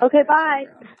all. Yeah, okay, bye.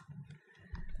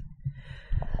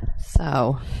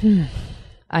 So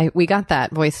we got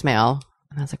that voicemail,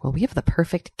 and I was like, well, we have the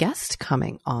perfect guest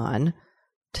coming on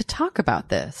to talk about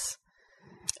this.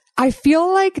 I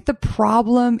feel like the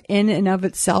problem in and of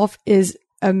itself is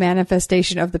a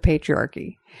manifestation of the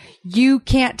patriarchy. You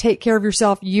can't take care of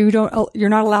yourself. You're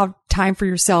not allowed time for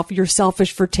yourself. You're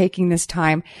selfish for taking this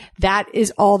time. That is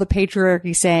all the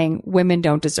patriarchy saying. Women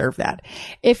don't deserve that.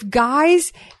 If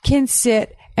guys can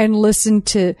sit and listen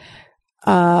to,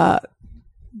 I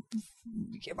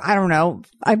don't know.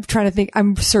 I'm trying to think.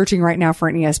 I'm searching right now for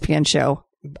an ESPN show.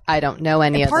 I don't know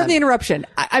any of them. Pardon the interruption.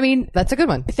 I mean, that's a good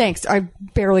one. Thanks. I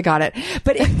barely got it.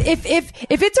 But if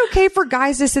it's okay for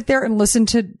guys to sit there and listen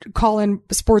to call in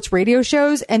sports radio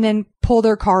shows and then pull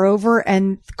their car over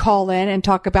and call in and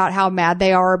talk about how mad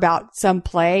they are about some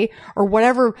play or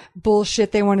whatever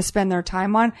bullshit they want to spend their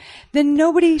time on, then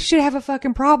nobody should have a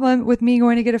fucking problem with me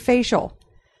going to get a facial.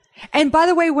 And by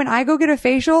the way, when I go get a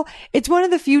facial, it's one of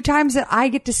the few times that I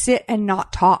get to sit and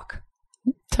not talk.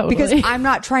 Totally. Because I'm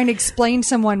not trying to explain to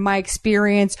someone my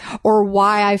experience or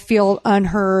why I feel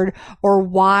unheard or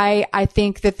why I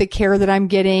think that the care that I'm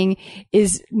getting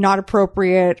is not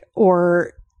appropriate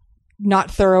or not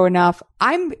thorough enough.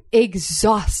 I'm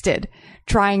exhausted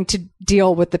trying to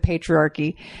deal with the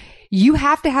patriarchy. You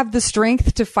have to have the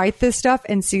strength to fight this stuff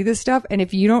and see this stuff. And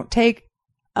if you don't take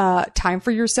time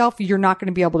for yourself, you're not going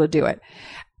to be able to do it.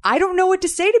 I don't know what to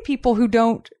say to people who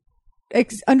don't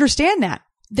understand that.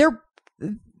 They're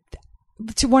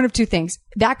to one of two things.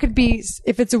 That could be,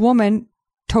 if it's a woman,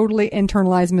 totally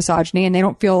internalized misogyny, and they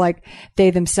don't feel like they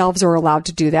themselves are allowed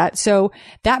to do that. So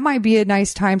that might be a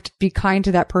nice time to be kind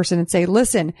to that person and say,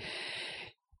 listen,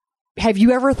 have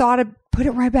you ever thought of, put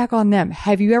it right back on them.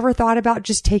 Have you ever thought about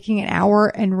just taking an hour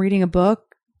and reading a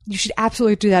book? You should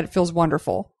absolutely do that. It feels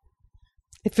wonderful.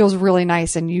 It feels really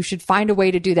nice, and you should find a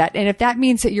way to do that. And if that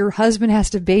means that your husband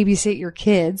has to babysit your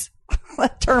kids, a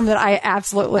term that I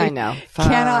absolutely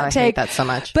cannot take. I hate that so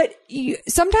much. But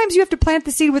sometimes you have to plant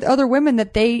the seed with other women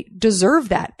that they deserve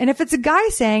that. And if it's a guy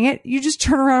saying it, you just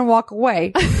turn around and walk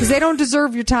away because they don't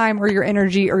deserve your time or your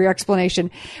energy or your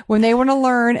explanation. When they want to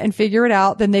learn and figure it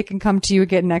out, then they can come to you and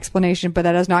get an explanation, but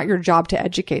that is not your job to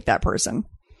educate that person.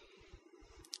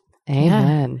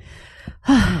 Amen.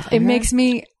 Yeah. It makes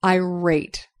me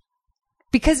irate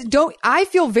because I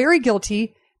feel very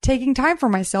guilty taking time for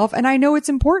myself, and I know it's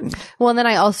important. Well, and then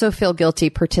I also feel guilty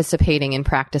participating in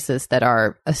practices that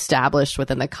are established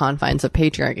within the confines of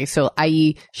patriarchy. So,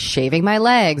 i.e., shaving my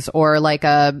legs, or like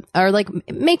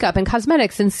makeup and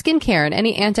cosmetics and skincare and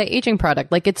any anti-aging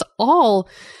product. Like, it's all,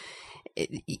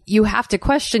 you have to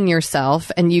question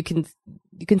yourself, and you can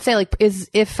you can say like,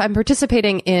 if I'm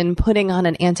participating in putting on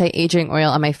an anti-aging oil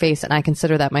on my face and I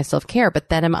consider that my self-care, but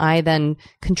then am I then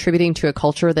contributing to a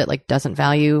culture that like doesn't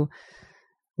value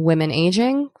women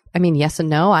aging? I mean, yes and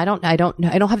no. I don't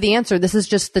have the answer. This is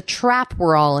just the trap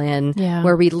we're all in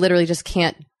where we literally just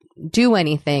can't do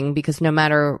anything because no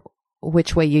matter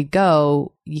which way you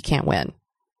go, you can't win.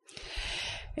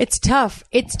 It's tough.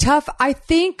 I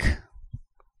think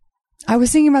I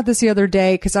was thinking about this the other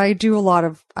day because I put a lot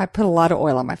of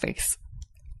oil on my face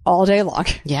all day long.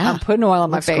 Yeah. I'm putting oil on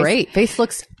my Looks face. great. Face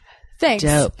looks Thanks.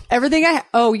 dope. Everything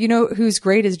you know who's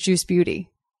great is Juice Beauty.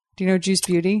 Do you know Juice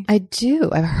Beauty? I do.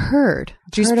 I've heard.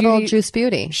 Juice Of Beauty. old Juice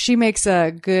Beauty. She makes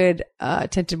a good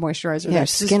tinted moisturizer. Yeah, her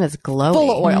that's skin is glowing.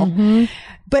 full of oil.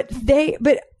 But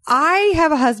I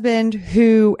have a husband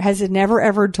who has never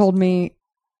ever told me,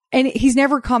 and he's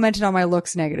never commented on my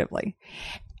looks negatively.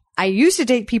 I used to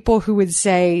date people who would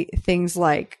say things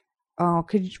like, "Oh,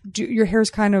 your hair's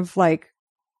kind of like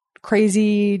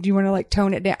crazy. Do you want to like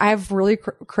tone it down?" I have really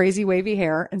crazy wavy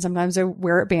hair, and sometimes I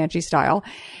wear it Banshee style.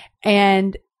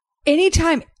 And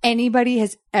anytime anybody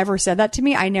has ever said that to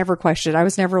me, I never questioned. I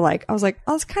was like,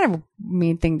 oh, it's kind of a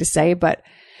mean thing to say, but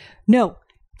no,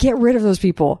 get rid of those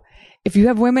people. If you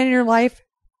have women in your life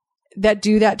that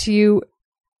do that to you,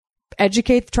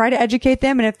 try to educate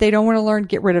them. And if they don't want to learn,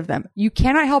 get rid of them. You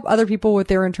cannot help other people with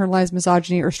their internalized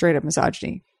misogyny or straight up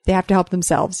misogyny. They have to help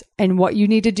themselves. And what you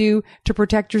need to do to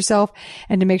protect yourself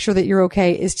and to make sure that you're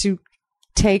okay is to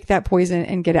take that poison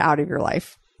and get it out of your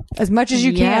life as much as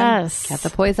you can. Yes. Get the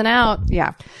poison out.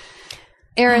 Yeah.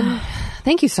 Erin,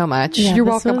 thank you so much. Yeah, You're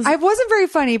this welcome. was- I wasn't very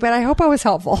funny, but I hope I was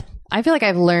helpful. I feel like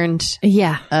I've learned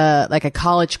like a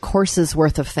college course's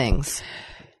worth of things.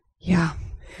 Yeah.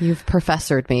 You've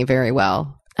professored me very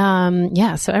well.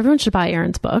 So everyone should buy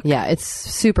Erin's book. Yeah, it's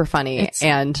super funny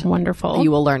and wonderful.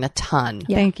 You will learn a ton.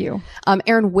 Yeah. Thank you.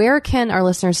 Erin, where can our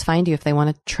listeners find you if they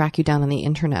want to track you down on the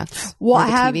internet? Well, or I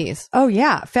the have, TVs? oh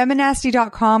yeah,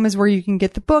 feminasty.com is where you can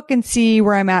get the book and see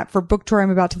where I'm at for book tour. I'm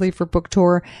about to leave for book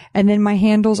tour. And then my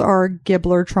handles are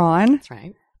Gibblertron. That's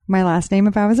right. My last name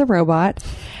if I was a robot.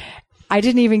 I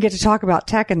didn't even get to talk about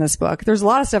tech in this book. There's a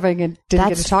lot of stuff I didn't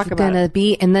get to talk about. That's going to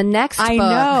be in the next book. I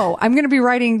know. I'm going to be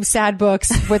writing sad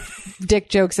books with dick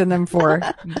jokes in them for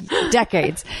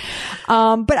decades.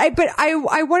 But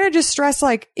I want to just stress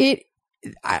like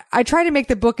I try to make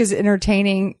the book as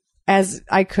entertaining as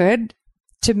I could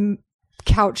to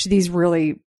couch these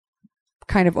really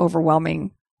kind of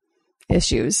overwhelming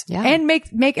issues and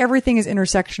make everything as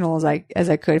intersectional as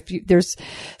I could. There's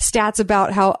stats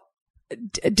about how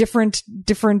different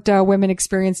women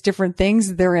experience different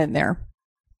things, they're in there.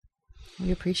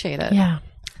 We appreciate it. Yeah.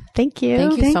 Thank you.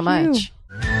 Thank you so much.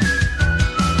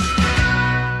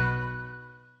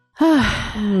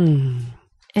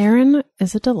 Erin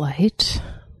is a delight.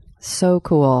 So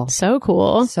cool. So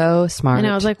cool. So smart. And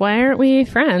I was like, why aren't we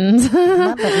friends?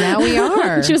 But now we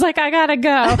are. She was like, I gotta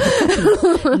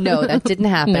go. No, that didn't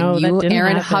happen. No, that didn't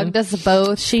Erin happen. hugged us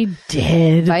both. She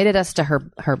did. Invited us to her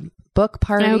book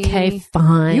party. Okay,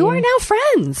 fine. You are now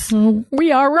friends.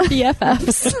 We are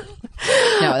BFFs.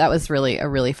 No, that was really a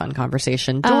really fun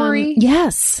conversation. Dory,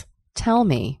 yes. tell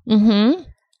me, Mm-hmm.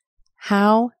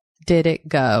 how did it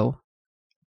go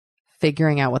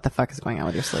figuring out what the fuck is going on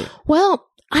with your sleep? Well,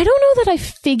 I don't know that I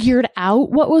figured out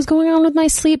what was going on with my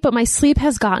sleep, but my sleep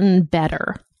has gotten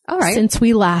better. All right. Since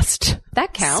we last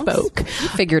That counts. spoke. You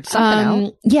figured something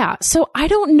out. Yeah. So I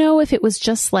don't know if it was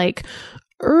just like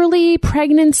early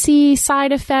pregnancy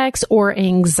side effects or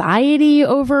anxiety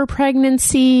over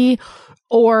pregnancy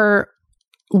or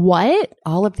what?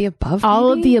 All of the above? All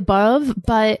maybe? of the above.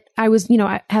 But I was,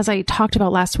 as I talked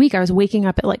about last week, I was waking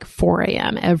up at like 4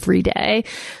 a.m. every day,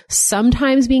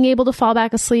 sometimes being able to fall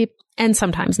back asleep and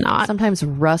sometimes not. Sometimes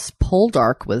Russ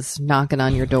Poldark was knocking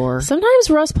on your door. Sometimes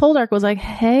Russ Poldark was like,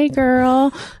 hey,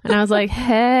 girl. And I was like,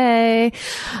 hey.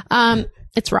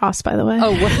 It's Ross, by the way.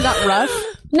 Oh, what, not Russ?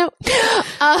 No.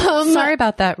 Sorry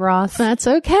about that, Ross. That's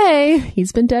okay.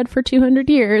 He's been dead for 200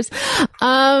 years.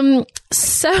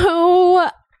 So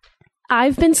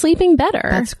I've been sleeping better.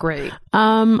 That's great.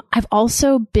 I've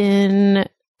also been,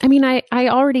 I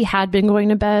already had been going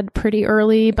to bed pretty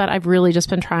early, but I've really just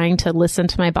been trying to listen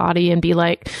to my body and be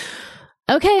like,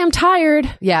 okay, I'm tired.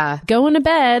 Yeah. Going to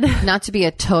bed. Not to be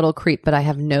a total creep, but I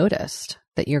have noticed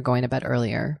that you're going to bed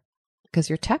earlier because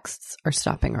your texts are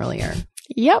stopping earlier.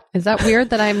 Yep. Is that weird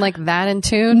that I'm like that in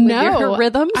tune with your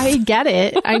rhythms? I get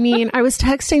it. I was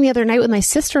texting the other night with my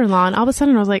sister-in-law and all of a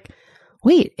sudden I was like,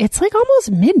 wait, it's like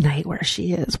almost midnight where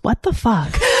she is. What the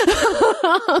fuck?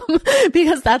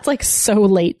 Because that's like so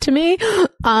late to me.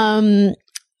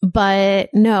 But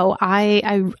no,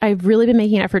 I've really been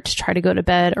making an effort to try to go to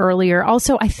bed earlier.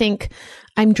 Also, I think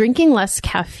I'm drinking less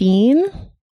caffeine,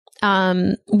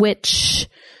 which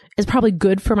is probably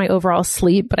good for my overall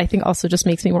sleep, but I think also just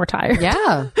makes me more tired.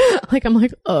 Yeah. Like, I'm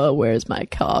like, oh, where's my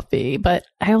coffee? But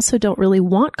I also don't really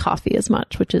want coffee as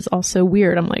much, which is also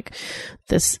weird. I'm like,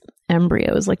 this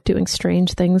embryo is like doing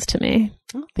strange things to me.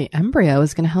 Oh, the embryo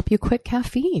is going to help you quit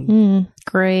caffeine.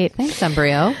 Great. Thanks,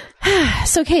 embryo.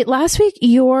 So, Kate, last week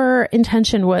your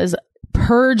intention was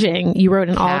purging. You wrote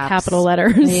in all capital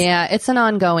letters. Yeah, it's an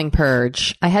ongoing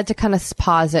purge. I had to kind of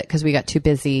pause it because I got too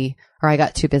busy,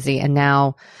 and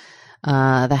now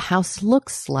the house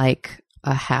looks like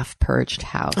a half purged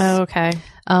house. Oh, okay.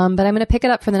 But I'm going to pick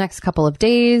it up for the next couple of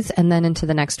days, and then into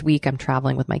the next week. I'm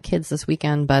traveling with my kids this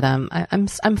weekend, but I'm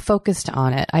focused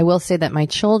on it. I will say that my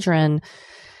children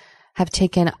have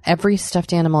taken every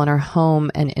stuffed animal in our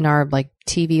home, and in our like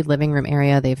TV living room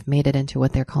area, they've made it into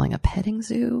what they're calling a petting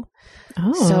zoo.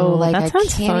 Oh, so like that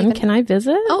sounds fun. Can I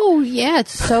visit? Oh yeah,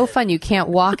 it's so fun. You can't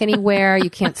walk anywhere. You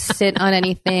can't sit on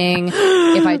anything.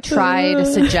 If I try to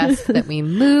suggest that we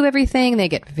move everything, they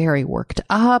get very worked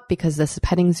up because this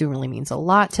petting zoo really means a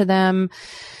lot to them.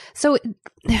 So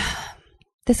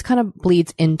this kind of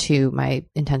bleeds into my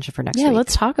intention for next week. Yeah,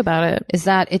 let's talk about it. Is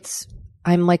that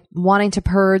I'm like wanting to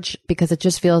purge because it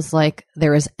just feels like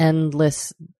there is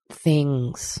endless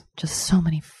things, just so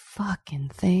many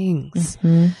fucking things.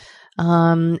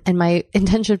 And my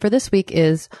intention for this week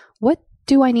is, what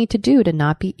do I need to do to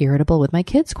not be irritable with my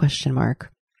kids? ?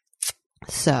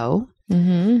 So,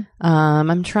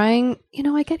 I'm trying,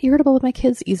 I get irritable with my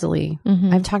kids easily.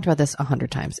 I've talked about this 100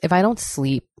 times. If I don't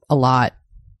sleep a lot,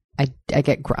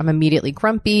 I'm immediately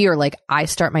grumpy, or like I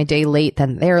start my day late,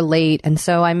 then they're late. And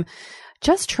so I'm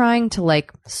just trying to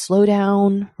like slow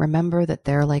down, remember that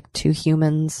they're like two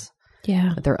humans.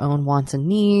 Yeah. With their own wants and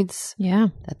needs. Yeah.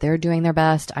 That they're doing their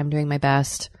best. I'm doing my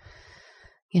best.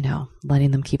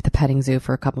 Letting them keep the petting zoo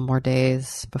for a couple more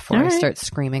days before I start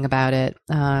screaming about it.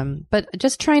 But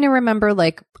just trying to remember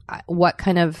like what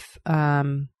kind of, how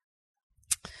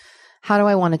do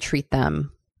I want to treat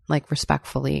them like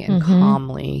respectfully and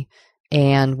calmly,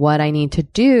 and what I need to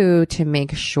do to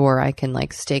make sure I can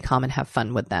like stay calm and have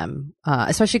fun with them.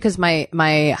 Especially because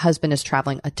my husband is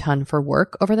traveling a ton for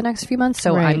work over the next few months.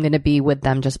 So I'm going to be with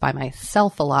them just by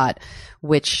myself a lot,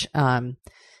 which,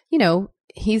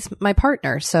 he's my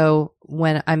partner. So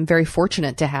when I'm very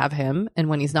fortunate to have him, and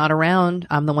when he's not around,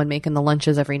 I'm the one making the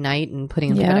lunches every night and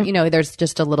putting them together. There's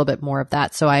just a little bit more of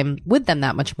that. So I'm with them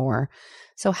that much more.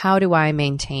 So how do I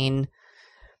maintain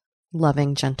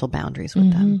loving, gentle boundaries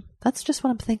with them? That's just what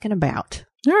I'm thinking about.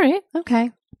 All right.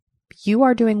 Okay. You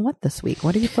are doing what this week?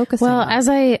 What are you focusing on? Well, as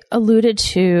I alluded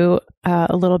to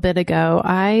a little bit ago,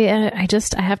 I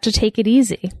have to take it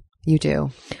easy. You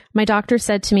do. My doctor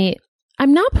said to me,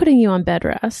 I'm not putting you on bed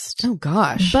rest. Oh,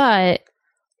 gosh. But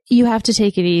you have to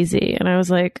take it easy. And I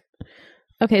was like,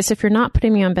 okay, so if you're not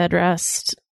putting me on bed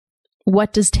rest,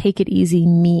 what does take it easy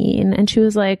mean? And she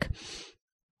was like,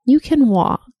 you can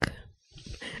walk.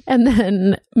 And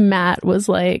then Matt was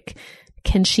like,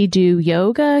 can she do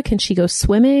yoga? Can she go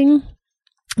swimming?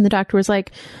 And the doctor was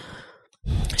like,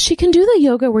 she can do the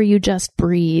yoga where you just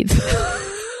breathe.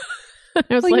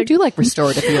 I was you do like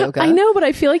restorative yoga. I know, but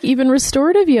I feel like even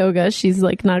restorative yoga, she's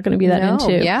like not going to be that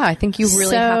into. Yeah, I think you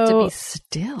really have to be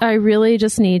still. I really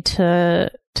just need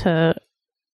to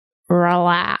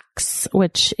relax,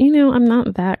 which, I'm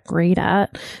not that great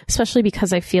at, especially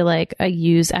because I feel like I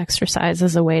use exercise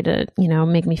as a way to,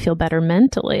 make me feel better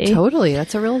mentally. Totally.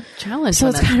 That's a real challenge. So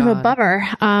it's kind of a bummer.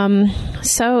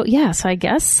 So I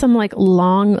guess some like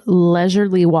long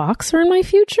leisurely walks are in my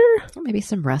future. Maybe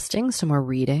some resting, some more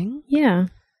reading. Yeah.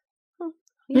 All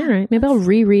right. Maybe I'll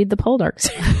reread the Poldarks.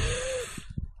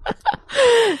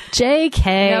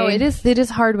 JK. No, it is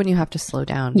hard when you have to slow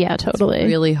down. Yeah, totally.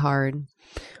 It's really hard.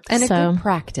 And a good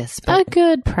practice. But, it's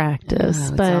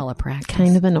all a practice.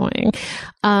 Kind of annoying.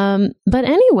 But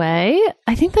anyway,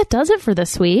 I think that does it for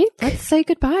this week. Let's say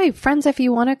goodbye. Friends, if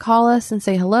you want to call us and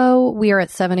say hello, we are at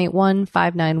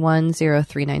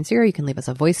 781-591-0390. You can leave us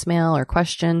a voicemail or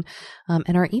question.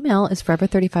 And our email is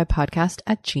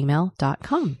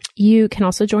forever35podcast@gmail.com. You can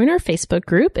also join our Facebook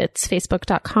group. It's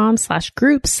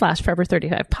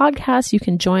facebook.com/groups/forever35podcast. You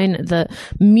can join the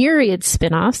myriad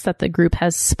spinoffs that the group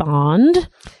has spawned.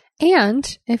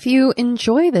 And if you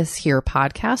enjoy this here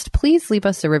podcast, please leave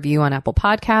us a review on Apple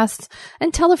Podcasts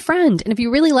and tell a friend. And if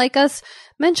you really like us,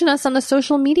 mention us on the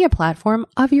social media platform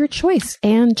of your choice.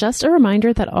 And just a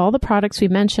reminder that all the products we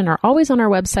mention are always on our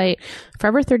website,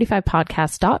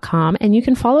 forever35podcast.com. And you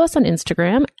can follow us on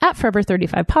Instagram at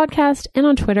forever35podcast and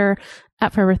on Twitter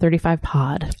at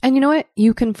forever35pod. And you know what?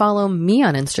 You can follow me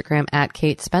on Instagram at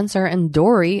Kate Spencer and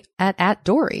Dory at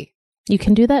Dory. You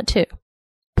can do that too.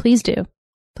 Please do.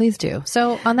 Please do.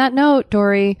 So on that note,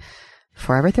 Dory,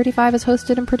 Forever 35 is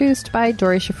hosted and produced by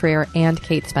Dory Shafrir and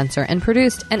Kate Spencer and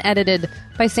produced and edited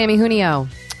by Sammy Junio.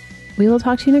 We will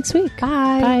talk to you next week.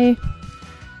 Bye. Bye.